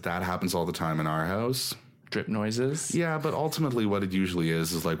because that happens all the time in our house. Drip noises. Yeah, but ultimately what it usually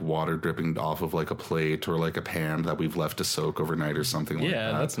is like water dripping off of like a plate or like a pan that we've left to soak overnight or something like that.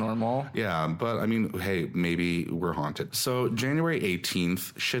 Yeah, that's normal. Yeah, but I mean, hey, maybe we're haunted. So January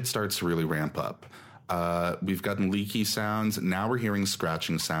 18th, shit starts to really ramp up. We've gotten leaky sounds. Now we're hearing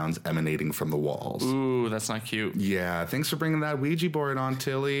scratching sounds emanating from the walls. Ooh, that's not cute. Yeah, thanks for bringing that Ouija board on,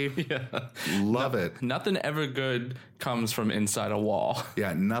 Tilly. Yeah. Love it. Nothing ever good comes from inside a wall.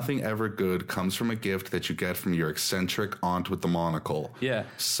 Yeah, nothing ever good comes from a gift that you get from your eccentric aunt with the monocle. Yeah.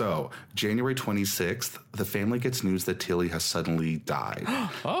 So, January 26th, the family gets news that Tilly has suddenly died.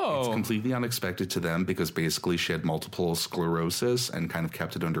 Oh. It's completely unexpected to them because basically she had multiple sclerosis and kind of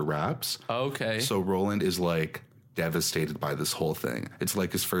kept it under wraps. Okay. So Roland is like devastated by this whole thing. It's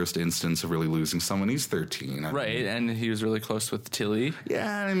like his first instance of really losing someone. He's 13. Right, and he was really close with Tilly.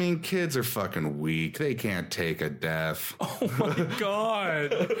 Yeah, I mean, kids are fucking weak. They can't take a death. Oh my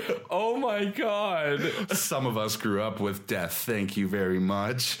god. Oh my god. Some of us grew up with death. Thank you very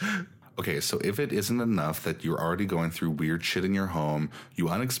much. Okay, so if it isn't enough that you're already going through weird shit in your home, you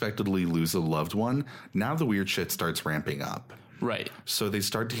unexpectedly lose a loved one, now the weird shit starts ramping up. Right. So they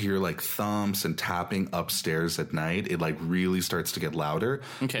start to hear like thumps and tapping upstairs at night. It like really starts to get louder.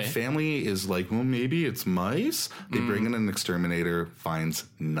 Okay. The family is like, well, maybe it's mice. They bring in an exterminator, finds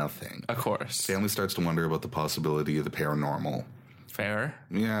nothing. Of course. Family starts to wonder about the possibility of the paranormal. Fair.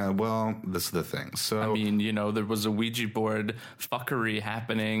 Yeah, well, this is the thing. So I mean, you know, there was a Ouija board fuckery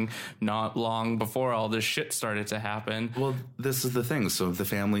happening not long before all this shit started to happen. well, this is the thing. So the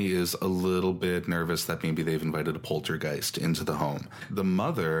family is a little bit nervous that maybe they've invited a poltergeist into the home. The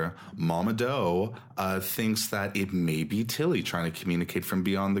mother, Mama Doe, thinks that it may be Tilly trying to communicate from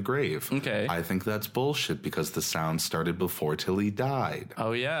beyond the grave. Okay. I think that's bullshit because the sound started before Tilly died.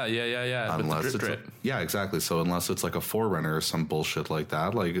 Oh, yeah. With Unless the it's drip. yeah, exactly. So unless it's like a forerunner or some bullshit like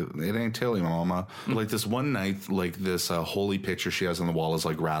that, like it ain't Tilly, Mama. Like this one night, like this holy picture she has on the wall is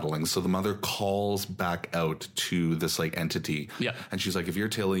like rattling. So the mother calls back out to this like entity. Yeah. And she's like, if you're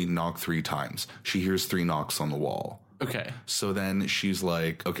Tilly, knock 3 times. She hears 3 knocks on the wall. Okay. So then she's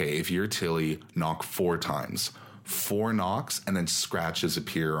like, okay, if you're Tilly, knock 4 times. 4 knocks, and then scratches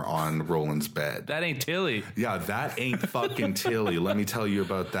appear on Roland's bed. That ain't Tilly. Yeah, that ain't fucking Tilly. Let me tell you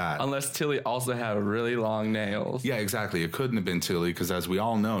about that. Unless Tilly also had really long nails. Yeah, exactly. It couldn't have been Tilly because, as we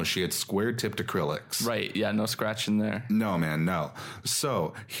all know, she had square-tipped acrylics. Right. Yeah, no scratching there. No, man, no.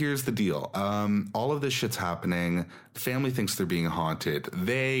 So here's the deal. All of this shit's happening. The family thinks they're being haunted.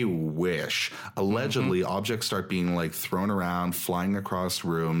 They wish. Allegedly, objects start being like thrown around, flying across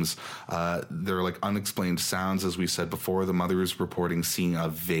rooms. There are like unexplained sounds, as we said before. The mother is reporting seeing a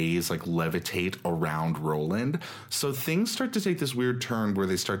vase like levitate around Roland. So things start to take this weird turn where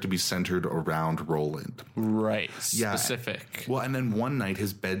they start to be centered around Roland. Right. Yeah. Specific. Well, and then one night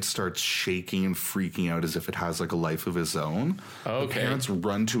his bed starts shaking and freaking out as if it has like a life of his own. Okay. The parents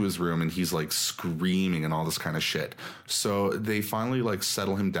run to his room and he's like screaming and all this kind of shit. So they finally like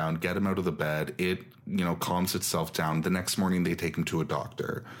settle him down, get him out of the bed. It, you know, calms itself down. The next morning they take him to a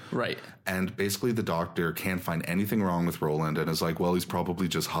doctor. Right. And basically the doctor can't find anything wrong with Roland and is like, well, he's probably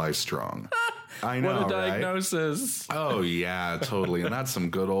just high strung. I know, What a right? diagnosis. Oh, yeah, totally. And that's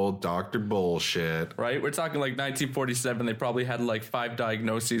some good old doctor bullshit. Right? We're talking like 1947. They probably had like 5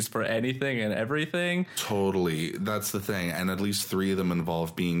 diagnoses for anything and everything. Totally. That's the thing. And at least 3 of them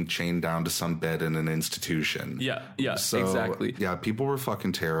involve being chained down to some bed in an institution. Yeah, So, exactly. Yeah, people were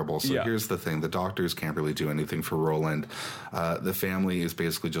fucking terrible. So Yeah. here's the thing. The doctors can't really do anything for Roland. The family is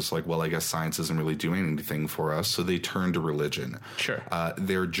basically just like, well, I guess science isn't really doing anything for us. So they turn to religion. Sure.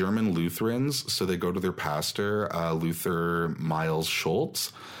 They're German Lutherans. answers. So they go to their pastor, Luther Miles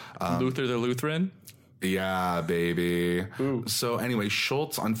Schultz. Luther the Lutheran? Yeah, baby. Ooh. So anyway,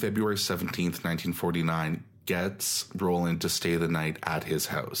 Schultz on February 17th, 1949, gets Roland to stay the night at his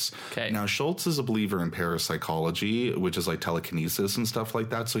house. Okay. Now, Schultz is a believer in parapsychology, which is like telekinesis and stuff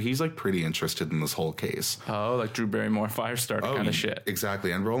like that. So he's like pretty interested in this whole case. Oh, like Drew Barrymore Firestarter kind of shit.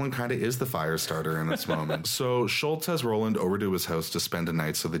 Exactly. And Roland kind of is the fire starter in this moment. So Schultz has Roland over to his house to spend a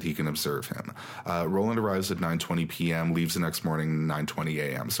night so that he can observe him. Roland arrives at 9:20 p.m., leaves the next morning 9:20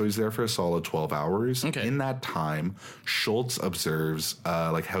 a.m. So he's there for a solid 12 hours. Okay. In that time, Schultz observes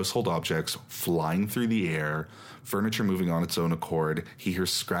like household objects flying through the air, furniture moving on its own accord. He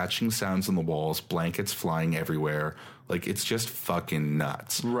hears scratching sounds on the walls, blankets flying everywhere. Like, it's just fucking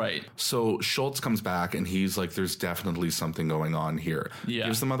nuts. Right. So Schultz comes back and he's like, there's definitely something going on here. Yeah.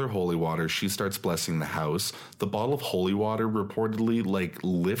 Gives the mother holy water. She starts blessing the house. The bottle of holy water reportedly like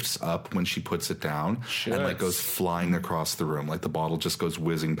lifts up when she puts it down and like goes flying across the room. Like the bottle just goes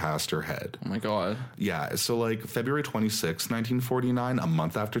whizzing past her head. Oh my God. Yeah. So like February 26, 1949, a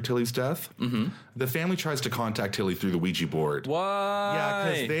month after Tilly's death, the family tries to contact Tilly through the Ouija board. Why? Yeah,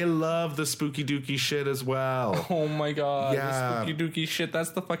 because they love the spooky dooky shit as well. Oh my God. Yeah. The spooky dooky shit. That's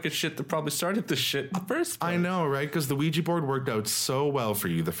the fucking shit that probably started this shit in the first place. I know, right? Because the Ouija board worked out so well for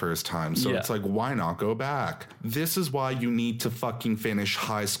you the first time. So it's like, why not go back? This is why you need to fucking finish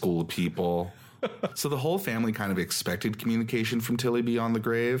high school, people. So the whole family kind of expected communication from Tilly beyond the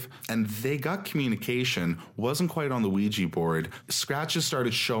grave, and they got communication. Wasn't quite on the Ouija board. Scratches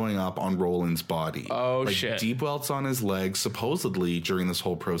started showing up on Roland's body. Oh, like shit. Deep welts on his legs. Supposedly during this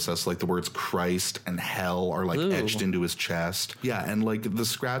whole process, like the words Christ and hell are like etched into his chest. Yeah, and like the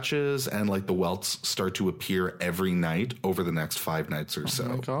scratches and like the welts start to appear every night over the next 5 nights or so. Oh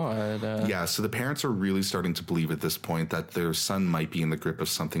my God. Yeah, so the parents are really starting to believe at this point that their son might be in the grip of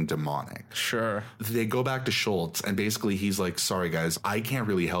something demonic. Sure. They go back to Schultz, and basically he's like, sorry, guys, I can't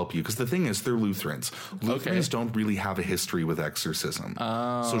really help you. Because the thing is, they're Lutherans. Lutherans don't really have a history with exorcism.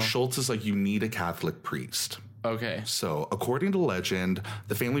 So Schultz is like, you need a Catholic priest. Okay. So, according to legend,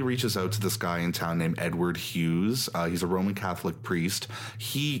 the family reaches out to this guy in town named Edward Hughes. He's a Roman Catholic priest.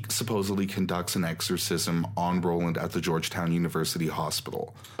 He supposedly conducts an exorcism on Roland at the Georgetown University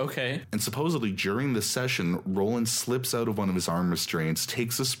Hospital. Okay. And supposedly during the session, Roland slips out of one of his arm restraints,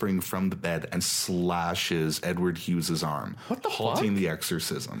 takes a spring from the bed, and slashes Edward Hughes's arm. What the halting fuck? the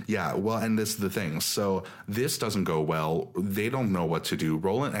exorcism. Yeah, well, and this is the thing. So this doesn't go well. They don't know what to do.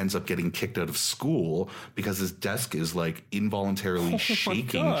 Roland ends up getting kicked out of school because his desk is like involuntarily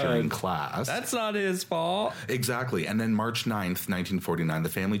shaking during class. That's not his fault. Exactly. And then March 9th, 1949, the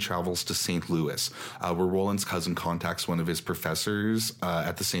family travels to St. Louis, where Roland's cousin contacts one of his professors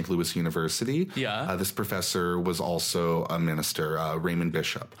at the St. Louis University. Yeah. This professor was also a minister, Raymond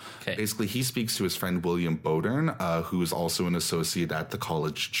Bishop. Okay. Basically, he speaks to his friend William Bodern, who is also an associate at the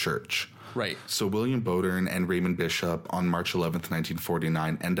college church. Right. So William Bodern and Raymond Bishop on March 11th,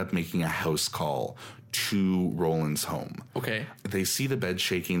 1949, end up making a house call to Roland's home. Okay. They see the bed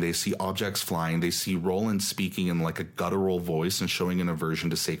shaking. They see objects flying. They see Roland speaking in like a guttural voice and showing an aversion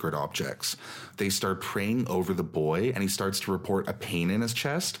to sacred objects. They start praying over the boy, and he starts to report a pain in his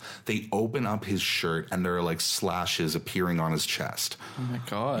chest. They open up his shirt, and there are like slashes appearing on his chest. Oh my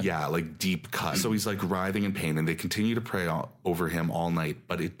God. Yeah, like deep cuts. So he's like writhing in pain, and they continue to pray over him all night,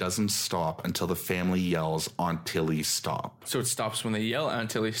 but it doesn't stop until the family yells on Tilly, stop. So it stops when they yell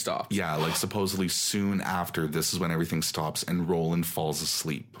until he stops. Yeah, like supposedly soon after, this is when everything stops and Roland falls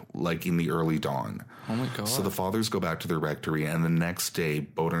asleep, like in the early dawn. Oh my God. So the fathers go back to their rectory, and the next day,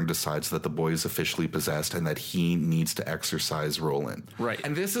 Bodern decides that the boy is officially possessed and that he needs to exorcise Roland. Right.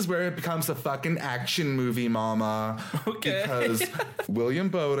 And this is where it becomes a fucking action movie, mama. Okay. Because William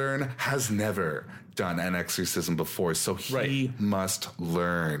Bodern has never done an exorcism before, so he must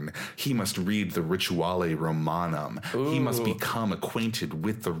learn. He must read the Rituale Romanum. He must become acquainted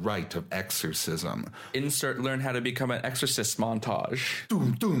with the rite of exorcism. Insert learn how to become an exorcist montage.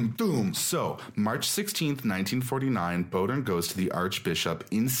 Doom, doom, doom. So, March 16th, 1949, Bodern goes to the Archbishop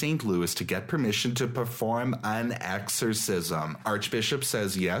in St. Louis to get permission to perform an exorcism. Archbishop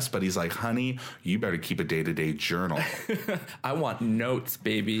says yes, but he's like, honey, you better keep a day-to-day journal. I want notes,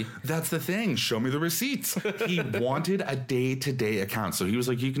 baby. That's the thing. Show me the receipts. He wanted a day-to-day account. So he was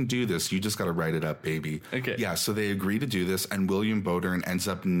like, you can do this. You just got to write it up, baby. Okay. Yeah, so they agree to do this, and William Bodern ends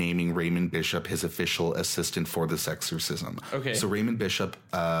up naming Raymond Bishop his official assistant for this exorcism. Okay. So Raymond Bishop,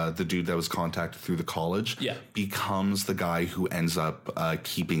 the dude that was contacted through the college, becomes the guy who ends up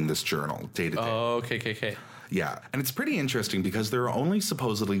keeping this journal day to day. Oh, okay. Yeah. And it's pretty interesting because there are only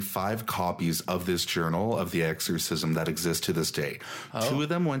supposedly 5 copies of this journal of the exorcism that exist to this day. 2 of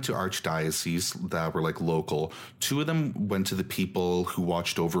them went to archdiocese that were like local. 2 of them went to the people who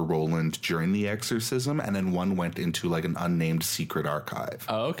watched over Roland during the exorcism. And then 1 went into like an unnamed secret archive.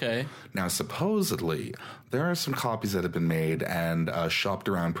 Oh, okay. Now, supposedly, there are some copies that have been made and shopped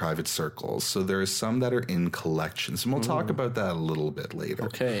around private circles. So there are some that are in collections. And we'll talk about that a little bit later.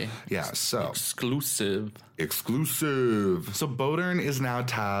 Okay. Yeah, so... Exclusive. So Bodern is now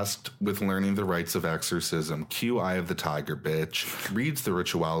tasked with learning the rites of exorcism. Cue Eye of the Tiger, bitch. Reads the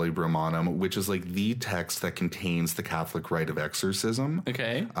Rituale Romanum, which is like the text that contains the Catholic rite of exorcism.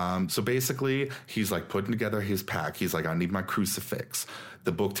 Okay. So basically, he's like putting together his pack. He's like, I need my crucifix.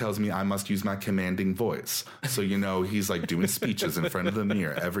 The book tells me I must use my commanding voice. So, you know, he's like doing speeches in front of the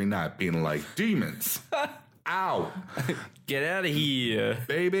mirror every night, being like, demons. Ow. Get out of here.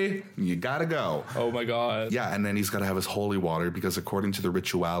 Baby, you gotta go. Oh my God. Yeah, and then he's gotta have his holy water because according to the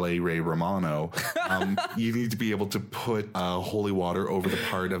Rituale Re Romano, you need to be able to put holy water over the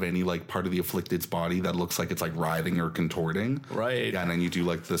part of any like part of the afflicted's body that looks like it's like writhing or contorting. Right. Yeah, and then you do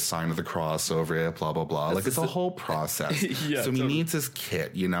like the sign of the cross over it, blah, blah, blah. Like it's a whole process. Yeah, so he needs his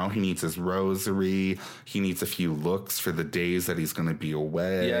kit, you know? He needs his rosary. He needs a few looks for the days that he's gonna be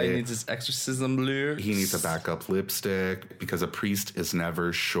away. Yeah, he needs his exorcism looks. He needs a backup lipstick because a priest is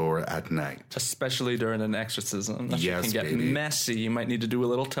never sure at night. Especially during an exorcism. That Yes, shit can get baby. messy. You might need to do a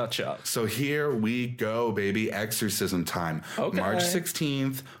little touch-up. So here we go, baby. Exorcism time. Okay. March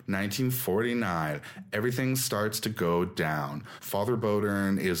 16th, 1949. Everything starts to go down. Father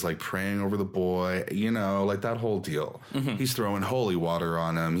Bodern is like praying over the boy, you know, like that whole deal. He's throwing holy water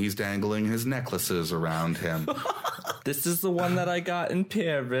on him. He's dangling his necklaces around him. This is the one that I got in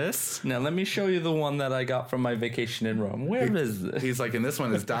Paris. Now let me show you the one that I got from my vacation in Rome. Where is this? He's like, and this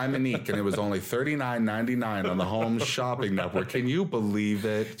one is Dominique, and it was only $39.99 on the Home Shopping Network. Can you believe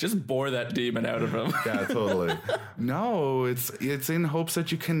it? Just bore that demon out of him. Yeah, totally. No, it's in hopes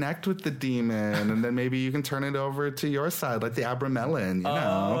that you connect with the demon, and then maybe you can turn it over to your side, like the Abramelin, you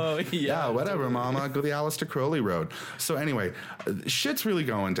know? Oh, yeah. Whatever, mama. Go the Aleister Crowley road. So anyway, shit's really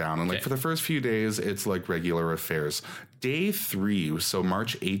going down, and like for the first few days, it's like regular affairs. Day 3, so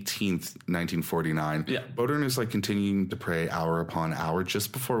March 18th, 1949, Bodern is like continuing to pray hour upon hour.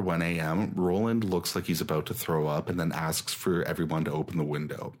 Just before 1 a.m., Roland looks like he's about to throw up and then asks for everyone to open the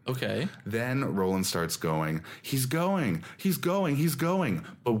window. Okay. Then Roland starts going, he's going,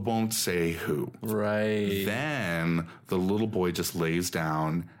 but won't say who. Right. Then the little boy just lays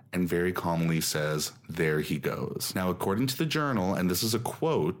down and very calmly says, there he goes. Now, according to the journal, and this is a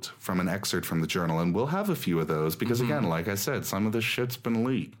quote from an excerpt from the journal, and we'll have a few of those because, again, like I said, some of this shit's been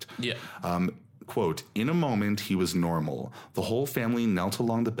leaked. Yeah. Quote, in a moment, he was normal. The whole family knelt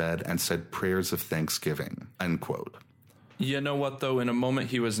along the bed and said prayers of thanksgiving, end quote. You know what, though? In a moment,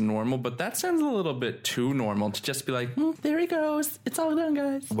 he was normal, but that sounds a little bit too normal to just be like, there he goes. It's all done,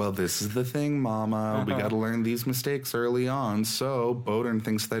 guys. Well, this is the thing, mama. We got to learn these mistakes early on. So Bodern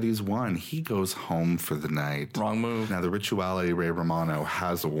thinks that he's won. He goes home for the night. Wrong move. Now, the Rituale Re Romano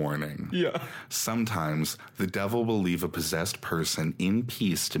has a warning. Yeah. Sometimes the devil will leave a possessed person in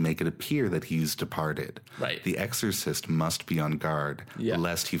peace to make it appear that he's departed. Right. The exorcist must be on guard,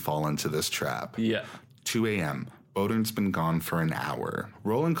 lest he fall into this trap. Yeah. 2 a.m. Bodern's been gone for an hour.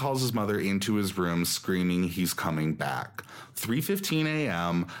 Roland calls his mother into his room, screaming he's coming back. 3:15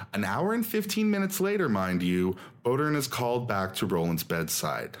 a.m., an hour and 15 minutes later, mind you, Bodern is called back to Roland's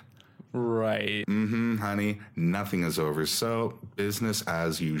bedside. Right. Honey, nothing is over. So, business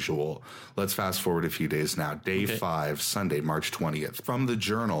as usual. Let's fast forward a few days now. Day 5, Sunday, March 20th. From the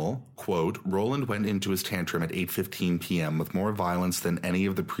journal, quote, Roland went into his tantrum at 8:15 p.m. with more violence than any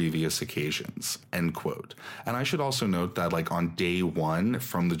of the previous occasions, end quote. And I should also note that, like, on day 1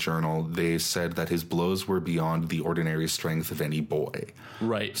 from the journal, they said that his blows were beyond the ordinary strength of any boy.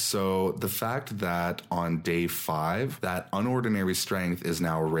 Right. So, the fact that on day 5, that unordinary strength is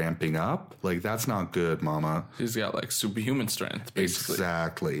now ramping up, like, that's not good, mama. He's got like superhuman strength, basically.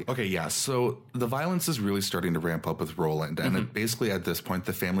 Exactly. Okay, yeah, so the violence is really starting to ramp up with Roland, and basically at this point,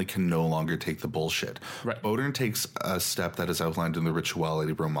 the family can no longer take the bullshit. Right. Bodern takes a step that is outlined in the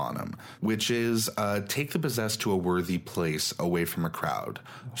Rituale Romanum, which is take the possessed to a worthy place away from a crowd.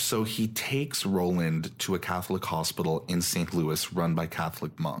 So he takes Roland to a Catholic hospital in St. Louis run by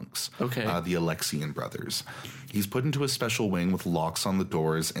Catholic monks. Okay. The Alexian brothers. He's put into a special wing with locks on the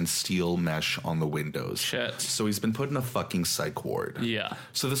doors and steel steel mesh on the windows. Shit. So he's been put in a fucking psych ward. Yeah.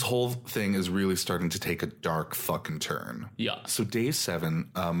 So this whole thing is really starting to take a dark fucking turn. Yeah. So day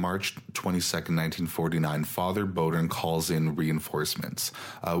 7, March 22nd, 1949, Father Bowden calls in reinforcements.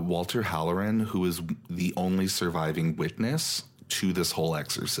 Walter Halloran, who is the only surviving witness to this whole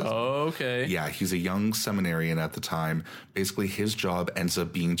exorcism. Okay. Yeah, he's a young seminarian at the time. Basically, his job ends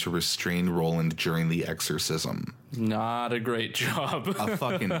up being to restrain Roland during the exorcism. Not a great job. A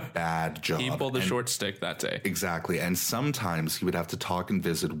fucking bad job. He pulled the short stick that day. Exactly. And sometimes he would have to talk and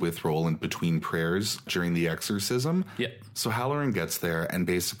visit with Roland between prayers during the exorcism. Yeah. So Halloran gets there, and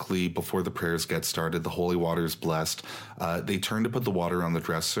basically, before the prayers get started, the holy water is blessed. They turn to put the water on the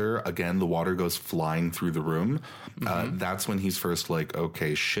dresser. Again, the water goes flying through the room. That's when he's first like,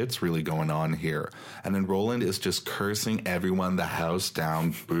 okay, shit's really going on here. And then Roland is just cursing everyone the house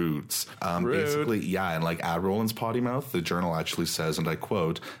down boots. Basically, yeah, and like at Roland's potty mouth, the journal actually says, and I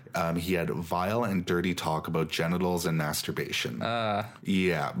quote, he had vile and dirty talk about genitals and masturbation.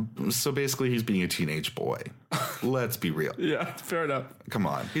 Yeah. So basically, he's being a teenage boy. Let's be real. Yeah, fair enough. Come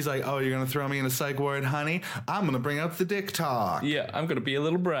on. He's like, oh, you're going to throw me in a psych ward, honey? I'm going to bring out the dick talk. Yeah, I'm going to be a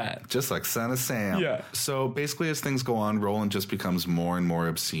little brat. Just like Son of Sam. Yeah. So basically, as things go on, Roland just becomes more and more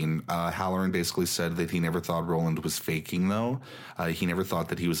obscene. Halloran basically said that he never thought Roland was faking, though. He never thought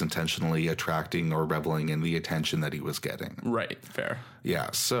that he was intentionally attracting or reveling in the attention that he was getting. Right, fair.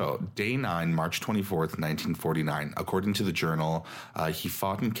 Yeah, so day 9, March 24th, 1949. According to the journal, he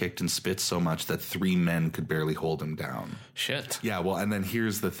fought and kicked and spit so much that 3 men could barely hold him down. Shit. Yeah, well, and then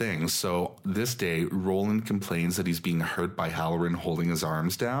here's the thing. So this day, Roland complains that he's being hurt by Halloran holding his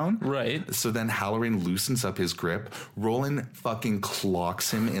arms down. Right. So then Halloran loosens up his grip. Roland fucking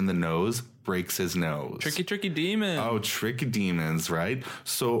clocks him in the nose, breaks his nose. Tricky demon. Oh, tricky demons, right?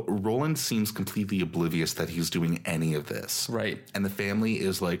 So Roland seems completely oblivious that he's doing any of this. Right. And the family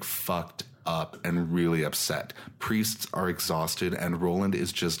is like fucked up and really upset. Priests are exhausted and Roland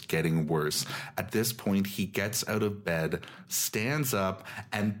is just getting worse. At this point, he gets out of bed, stands up,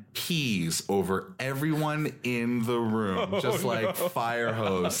 and pees over everyone in the room. Just like fire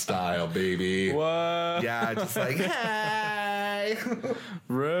hose style, baby. What? Yeah, just like, hey!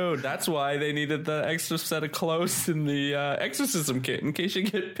 Rude. That's why they needed the extra set of clothes in the exorcism kit in case you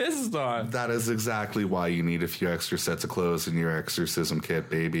get pissed on. That is exactly why you need a few extra sets of clothes in your exorcism kit,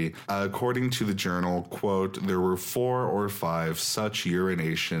 baby. According to the journal, quote, there were 4 or 5 such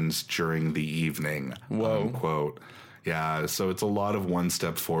urinations during the evening. Whoa. Unquote. Yeah, so it's a lot of 1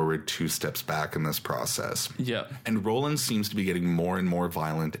 step forward, 2 steps back in this process. Yeah. And Roland seems to be getting more and more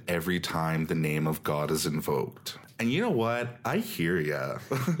violent every time the name of God is invoked. And you know what? I hear ya.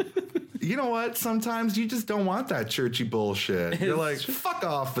 You know what? Sometimes you just don't want that churchy bullshit. You're like, fuck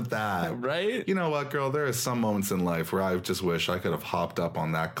off with that. Right? You know what, girl? There are some moments in life where I just wish I could have hopped up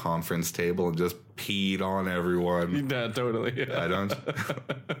on that conference table and just peed on everyone. Yeah, totally. I don't.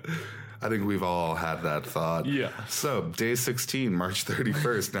 I think we've all had that thought. Yeah. So, day 16, March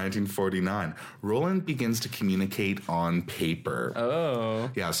 31st, 1949. Roland begins to communicate on paper.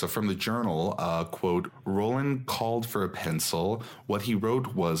 Oh. Yeah, so from the journal, quote, Roland called for a pencil. What he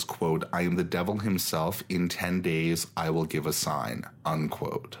wrote was, quote, I am the devil himself. In 10 days, I will give a sign,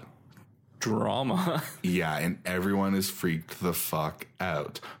 unquote. Drama. Yeah, and everyone is freaked the fuck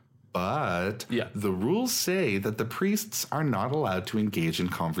out. But yeah, the rules say that the priests are not allowed to engage in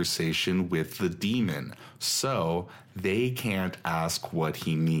conversation with the demon. So they can't ask what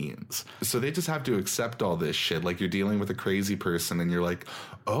he means. So they just have to accept all this shit. Like you're dealing with a crazy person and you're like,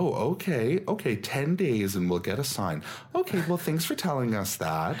 oh, okay, 10 days and we'll get a sign. Okay, well, thanks for telling us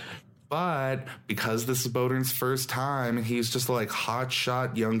that. But because this is Bowden's first time and he's just like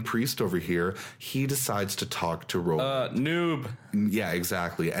hotshot young priest over here, he decides to talk to Roland. Noob. Yeah,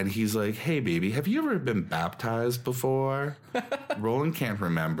 exactly. And he's like, hey, baby, have you ever been baptized before? Roland can't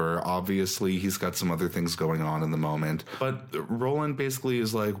remember. Obviously, he's got some other things going on in the moment. But Roland basically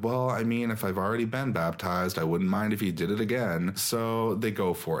is like, well, I mean, if I've already been baptized, I wouldn't mind if he did it again. So they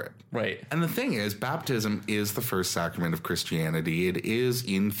go for it. Right. And the thing is, baptism is the first sacrament of Christianity. It is,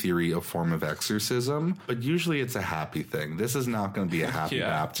 in theory, a form of exorcism, but usually it's a happy thing. This is not going to be a happy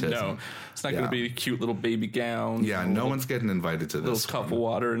baptism. No, it's not going to be a cute little baby gown. Yeah, no one's getting invited to this. Little cup of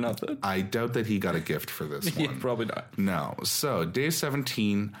water or nothing. I doubt that he got a gift for this one. Yeah, probably not. No. So, day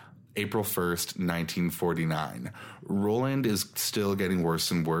 17, April 1st, 1949. Roland is still getting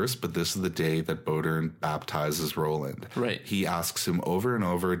worse and worse, but this is the day that Bodern baptizes Roland. Right. He asks him over and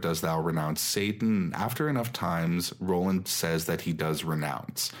over, does thou renounce Satan? After enough times, Roland says that he does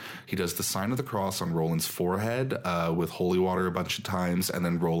renounce. He does the sign of the cross on Roland's forehead with holy water a bunch of times, and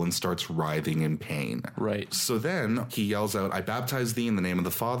then Roland starts writhing in pain. Right. So then he yells out, I baptize thee in the name of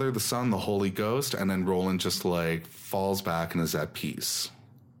the Father, the Son, the Holy Ghost, and then Roland just like falls back and is at peace.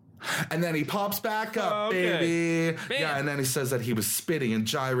 And then he pops back up, baby. Bam. Yeah, and then he says that he was spitting and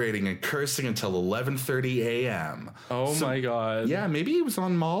gyrating and cursing until 11:30 a.m. Oh my God. Yeah, maybe he was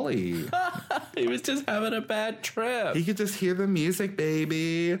on Molly. He was just having a bad trip. He could just hear the music,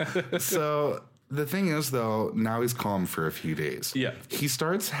 baby. So the thing is, though, now he's calm for a few days. Yeah. He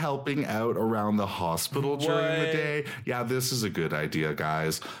starts helping out around the hospital during the What? day. Yeah, this is a good idea,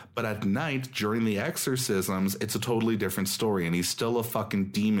 guys. But at night, during the exorcisms, it's a totally different story, and he's still a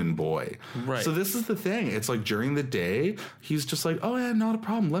fucking demon boy. Right. So this is the thing. It's like during the day, he's just like, oh, yeah, not a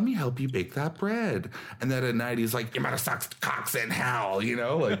problem. Let me help you bake that bread. And then at night, he's like, you better suck cocks in hell, you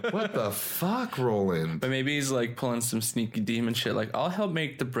know? Like, what the fuck, Roland? But maybe he's like pulling some sneaky demon shit. Like, I'll help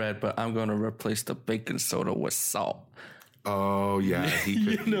make the bread, but I'm going to replace the baking soda with salt. Oh, yeah, he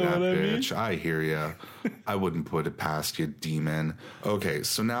could be know that what I mean? bitch. I hear ya. I wouldn't put it past you, demon. Okay,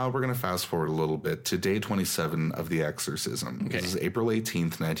 so now we're going to fast forward a little bit to day 27 of the exorcism. Okay. This is April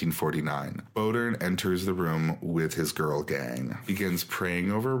 18th, 1949. Bodern enters the room with his girl gang, begins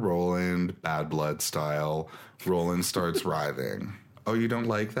praying over Roland, Bad Blood style. Roland starts writhing. Oh, you don't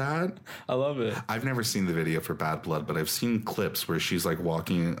like that? I love it. I've never seen the video for Bad Blood, but I've seen clips where she's like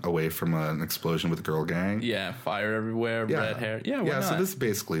walking away from an explosion with the girl gang. Yeah, fire everywhere, red hair. Yeah, why so not? this is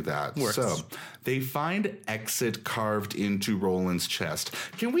basically that. Works. So they find exit carved into Roland's chest.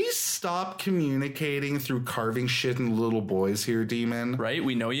 Can we stop communicating through carving shit in little boys here, demon? Right?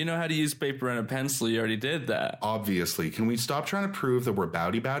 We know you know how to use paper and a pencil. You already did that. Obviously. Can we stop trying to prove that we're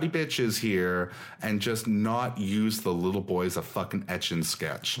bowdy bitches here and just not use the little boys a fucking etch and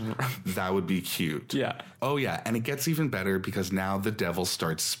sketch? That would be cute. Yeah. Oh, yeah. And it gets even better because now the devil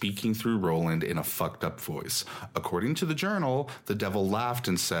starts speaking through Roland in a fucked up voice. According to the journal, the devil laughed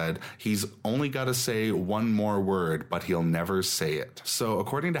and said, he's only got to say one more word, but he'll never say it. So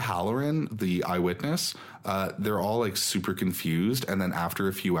according to Halloran, the eyewitness, they're all like super confused. And then after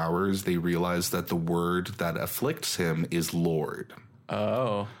a few hours, they realize that the word that afflicts him is Lord.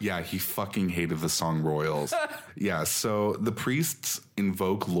 Oh. Yeah, he fucking hated the song Royals. Yeah, so the priests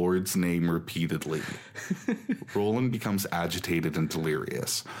invoke Lord's name repeatedly. Roland becomes agitated and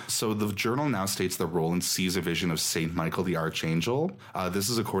delirious. So the journal now states that Roland sees a vision of Saint Michael the Archangel. This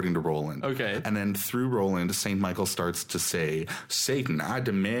is according to Roland. Okay. And then through Roland, Saint Michael starts to say, Satan, I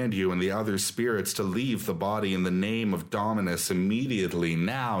demand you and the other spirits to leave the body in the name of Dominus immediately.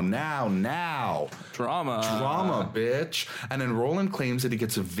 Now. Drama, bitch. And then Roland claims that he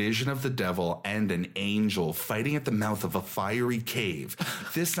gets a vision of the devil and an angel fighting at the mouth of a fiery cave.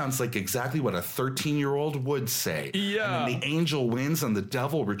 This sounds like exactly what a 13-year-old would say. Yeah. And then the angel wins and the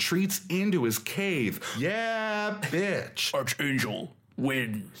devil retreats into his cave. Yeah, bitch. Archangel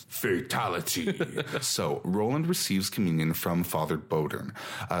wins. Fatality. So Roland receives communion from Father Bodern.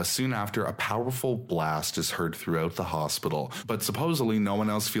 Soon after, a powerful blast is heard throughout the hospital, but supposedly no one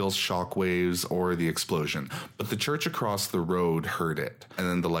else feels shockwaves or the explosion. But the church across the road heard it. And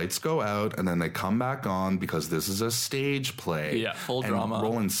then the lights go out, and then they come back on because this is a stage play. Yeah, full and drama.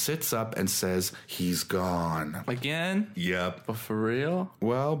 Roland sits up and says, he's gone. Again? Yep. But for real?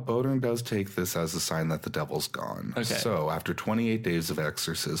 Well, Bodern does take this as a sign that the devil's gone. Okay. So, after 28 days of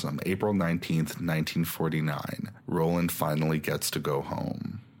exorcism, April 19th, 1949, Roland finally gets to go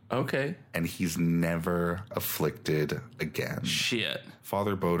home. Okay. And he's never afflicted again. Shit.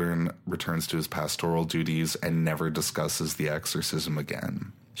 Father Bodern returns to his pastoral duties and never discusses the exorcism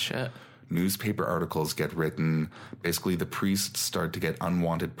again. Shit. Newspaper articles get written. Basically, the priests start to get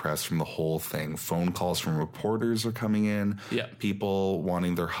unwanted press from the whole thing. Phone calls from reporters are coming in. Yeah. People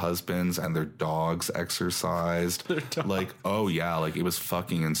wanting their husbands and their dogs exorcised. Like, oh yeah, like it was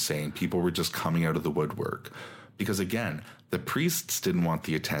fucking insane. People were just coming out of the woodwork. Because again, the priests didn't want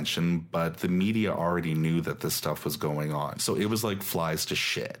the attention, but the media already knew that this stuff was going on. So it was like flies to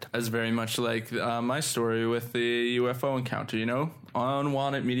shit. That's very much like my story with the UFO encounter, you know?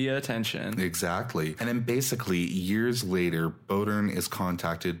 Unwanted media attention. Exactly. And then basically, years later, Bodern is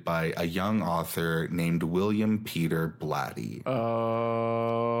contacted by a young author named William Peter Blatty.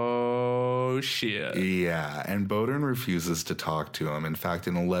 Oh, shit. Yeah, and Bodern refuses to talk to him. In fact,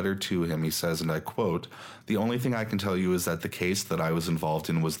 in a letter to him, he says, and I quote, "The only thing I can tell you is that the case that I was involved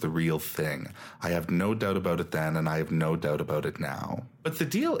in was the real thing. I have no doubt about it then, and I have no doubt about it now." But the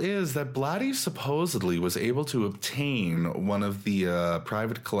deal is that Blatty supposedly was able to obtain one of the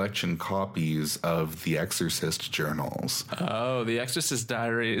private collection copies of the Exorcist journals. Oh, the Exorcist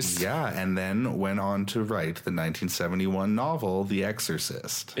Diaries. Yeah, and then went on to write the 1971 novel, The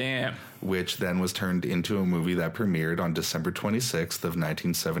Exorcist. Damn. Which then was turned into a movie that premiered on December 26th of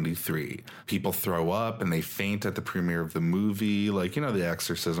 1973. People throw up and they faint at the premiere of the movie. Like, you know, The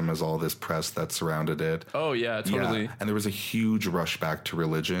Exorcism has all this press that surrounded it. Oh, yeah, totally. Yeah. And there was a huge rush back to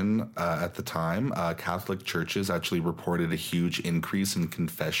religion at the time. Catholic churches actually reported a huge increase in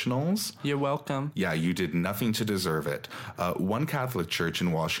confessionals. You're welcome. Yeah, you did nothing to deserve it. One Catholic church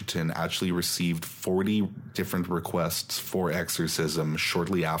in Washington actually received 40 different requests for exorcism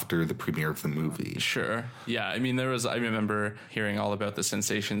shortly after the premiere of the movie. Sure. Yeah, I mean, I remember hearing all about the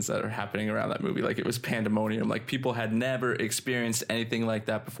sensations that are happening around that movie. Like, it was pandemonium. Like, people had never experienced anything like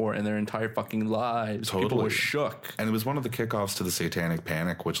that before in their entire fucking lives. Totally. People were shook. And it was one of the kickoffs to the Satanic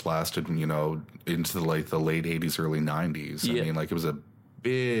Panic, which lasted, you know, into the late 80s, early 90s. Yeah. I mean, like, it was a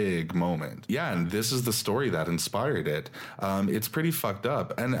big moment. Yeah, and this is the story that inspired it. It's pretty fucked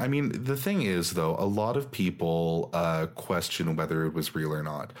up. And I mean, the thing is, though, a lot of people question whether it was real or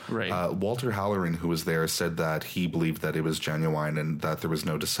not. Right. Walter Halloran, who was there, said that he believed that it was genuine and that there was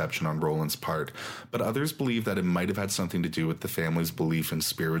no deception on Roland's part. But others believe that it might have had something to do with the family's belief in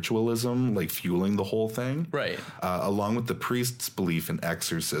spiritualism, like fueling the whole thing. Right. Along with the priest's belief in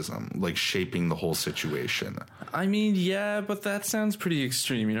exorcism, like shaping the whole situation. I mean, yeah, but that sounds pretty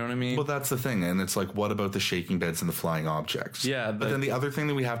extreme, you know what I mean? Well, that's the thing. And it's like, what about the shaking beds and the flying objects? Yeah. But then the other thing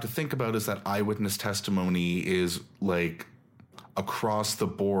that we have to think about is that eyewitness testimony is like across the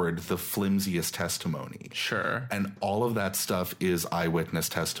board the flimsiest testimony. Sure. And all of that stuff is eyewitness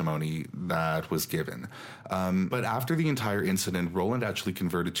testimony that was given. But after the entire incident, Roland actually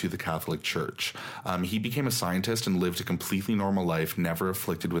converted to the Catholic Church. He became a scientist and lived a completely normal life, never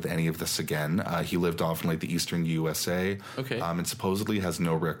afflicted with any of this again. He lived off in like the eastern USA. Okay. And supposedly has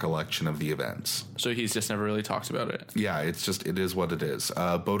no recollection of the events. So he's just never really talked about it. Yeah, it is what it is.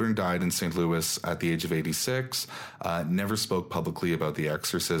 Bodern died in St. Louis at the age of 86, never spoke publicly about the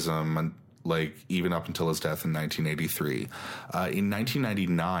exorcism, and like even up until his death in 1983. In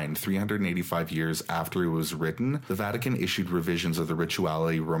 1999, 385 years after it was written, the Vatican issued revisions of the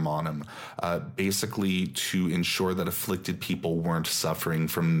Rituale Romanum, basically to ensure that afflicted people weren't suffering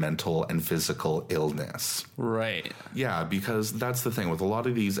from mental and physical illness. Right. Yeah, because that's the thing with a lot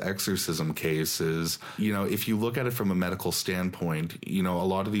of these exorcism cases, you know, if you look at it from a medical standpoint, you know, a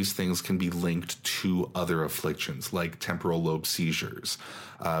lot of these things can be linked to other afflictions like temporal lobe seizures,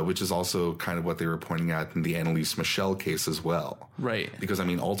 which is also kind of what they were pointing at in the Annalise Michel case as well. Right. Because, I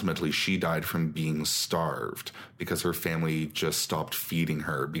mean, ultimately she died from being starved because her family just stopped feeding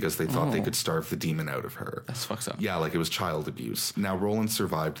her because they thought they could starve the demon out of her. That's fucked up. Yeah, like it was child abuse. Now, Roland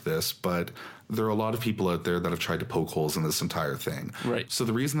survived this, but there are a lot of people out there that have tried to poke holes in this entire thing. Right. So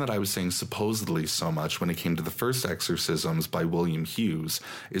the reason that I was saying supposedly so much when it came to the first exorcisms by William Hughes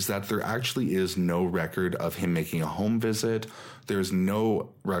is that there actually is no record of him making a home visit. There's no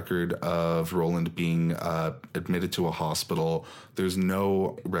record of Roland being admitted to a hospital. There's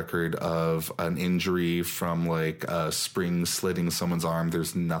no record of an injury from like a spring slitting someone's arm.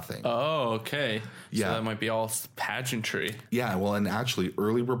 There's nothing. Oh, okay. Yeah. So that might be all pageantry. Yeah, well, and actually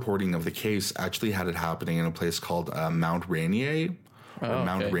early reporting of the case actually had it happening in a place called Mount Rainier, or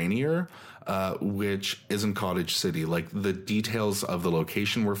Mount Rainier, which is in Cottage City. Like the details of the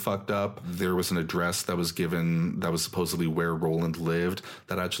location were fucked up. There was an address that was given that was supposedly where Roland lived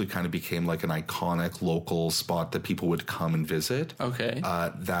that actually kind of became like an iconic local spot that people would come and visit. Okay.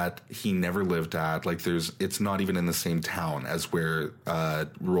 That he never lived at. Like it's not even in the same town as where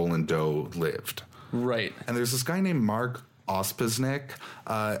Roland Doe lived. Right. And there's this guy named Mark Ospaznik.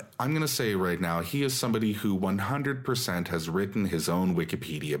 I'm going to say right now, he is somebody who 100% has written his own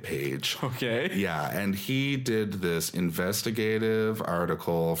Wikipedia page. Okay. Yeah, and he did this investigative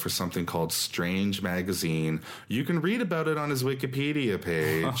article for something called Strange Magazine. You can read about it on his Wikipedia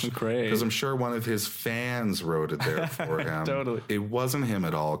page. Oh, great. Because I'm sure one of his fans wrote it there for him. Totally. It wasn't him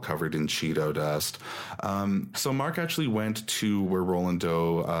at all, covered in Cheeto dust. So Mark actually went to where Roland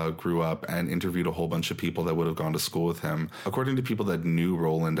Doe grew up and interviewed a whole bunch of people that would have gone to school with him. According to people that knew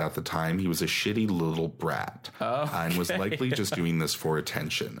Roland at the time, he was a shitty little brat and was likely just doing this for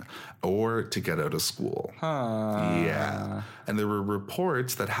attention or to get out of school. Yeah. And there were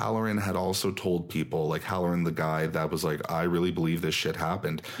reports that Halloran had also told people, like Halloran, the guy that was like, I really believe this shit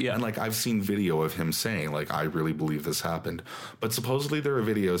happened. Yeah. And like I've seen video of him saying, like, I really believe this happened. But supposedly there are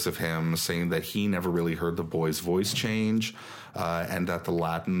videos of him saying that he never really heard the boy's voice change. and that the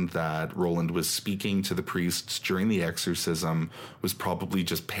Latin that Roland was speaking to the priests during the exorcism was probably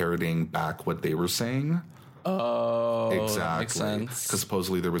just parroting back what they were saying. Oh, exactly. Makes sense. Because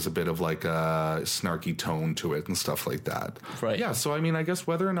supposedly there was a bit of like a snarky tone to it and stuff like that. Right. Yeah, so I mean, I guess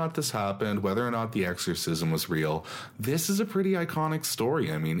whether or not this happened, whether or not the exorcism was real, this is a pretty iconic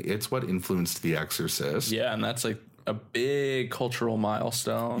story. I mean, it's what influenced The Exorcist. Yeah, and that's like a big cultural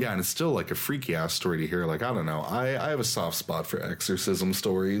milestone. Yeah, and it's still like a freaky ass story to hear. Like, I don't know. I have a soft spot for exorcism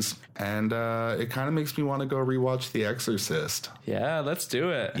stories, and it kind of makes me want to go rewatch The Exorcist. Yeah, let's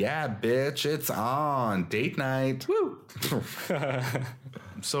do it. Yeah, bitch, it's on. Date night. Woo!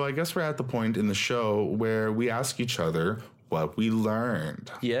 So I guess we're at the point in the show where we ask each other what we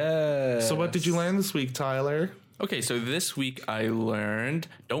learned. Yeah. So what did you learn this week, Tyler? Okay, so this week I learned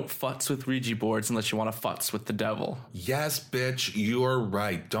don't futz with Ouija boards unless you want to futz with the devil. Yes, bitch, you're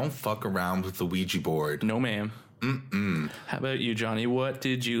right. Don't fuck around with the Ouija board. No, ma'am. How about you, Johnny? What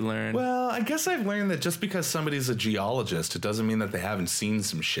did you learn? Well, I guess I've learned that just because somebody's a geologist, it doesn't mean that they haven't seen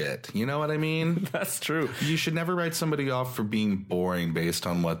some shit. You know what I mean? That's true. You should never write somebody off for being boring based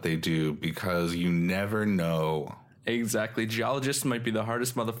on what they do, because you never know. Exactly. Geologists might be the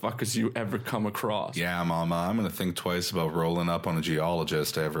hardest motherfuckers you ever come across. Yeah, mama, I'm going to think twice about rolling up on a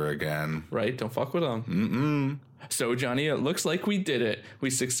geologist ever again. Right? Don't fuck with them. So, Johnny, it looks like we did it. We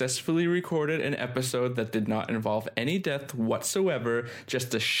successfully recorded an episode that did not involve any death whatsoever,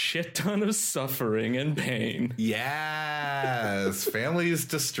 just a shit ton of suffering and pain. Yes! Families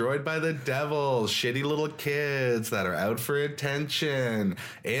destroyed by the devil, shitty little kids that are out for attention,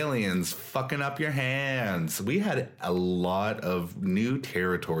 aliens fucking up your hands. We had a lot of new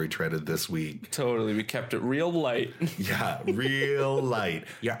territory treaded this week. Totally. We kept it real light. Yeah, real light.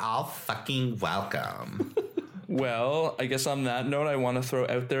 You're all fucking welcome. Well, I guess on that note, I want to throw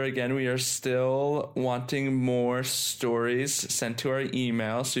out there again, we are still wanting more stories sent to our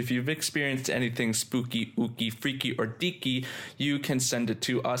email. So if you've experienced anything spooky, ooky, freaky, or deaky, you can send it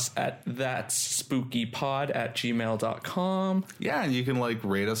to us at thatsspookypod@gmail.com. Yeah, and you can like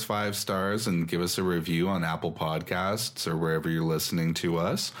rate us 5 stars and give us a review on Apple Podcasts or wherever you're listening to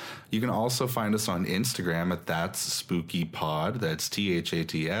us. You can also find us on Instagram at thatsspookypod. That's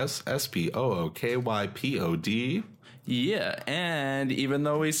ThatSspookyPod. Yeah, and even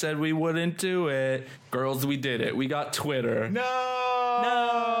though we said we wouldn't do it, girls, we did it. We got Twitter. No!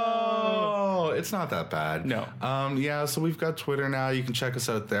 It's not that bad. No. Yeah, so we've got Twitter now. You can check us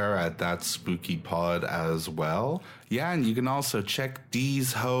out there at thatspookypod as well. Yeah, and you can also check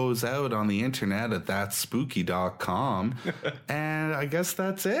these hoes out on the internet at thatspooky.com. And I guess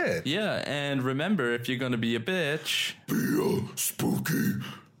that's it. Yeah, and remember, if you're going to be a bitch, Be a spooky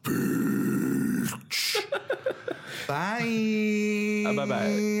bitch. Bye.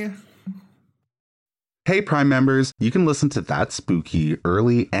 Bye-bye. Hey, Prime members, you can listen to That Spooky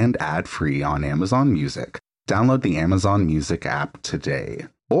early and ad-free on Amazon Music. Download the Amazon Music app today.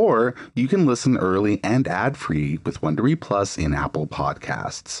 Or you can listen early and ad-free with Wondery Plus in Apple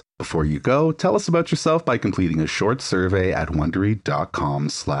Podcasts. Before you go, tell us about yourself by completing a short survey at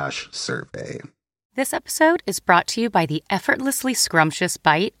Wondery.com/survey. This episode is brought to you by the effortlessly scrumptious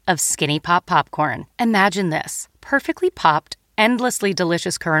bite of Skinny Pop popcorn. Imagine this: perfectly popped, endlessly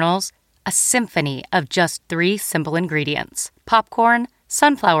delicious kernels, a symphony of just 3 simple ingredients: popcorn,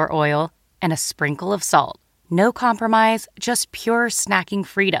 sunflower oil, and a sprinkle of salt. No compromise, just pure snacking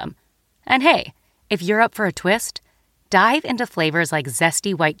freedom. And hey, if you're up for a twist, dive into flavors like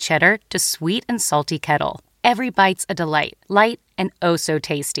zesty white cheddar to sweet and salty kettle. Every bite's a delight, light and oh so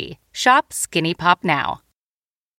tasty. Shop Skinny Pop now.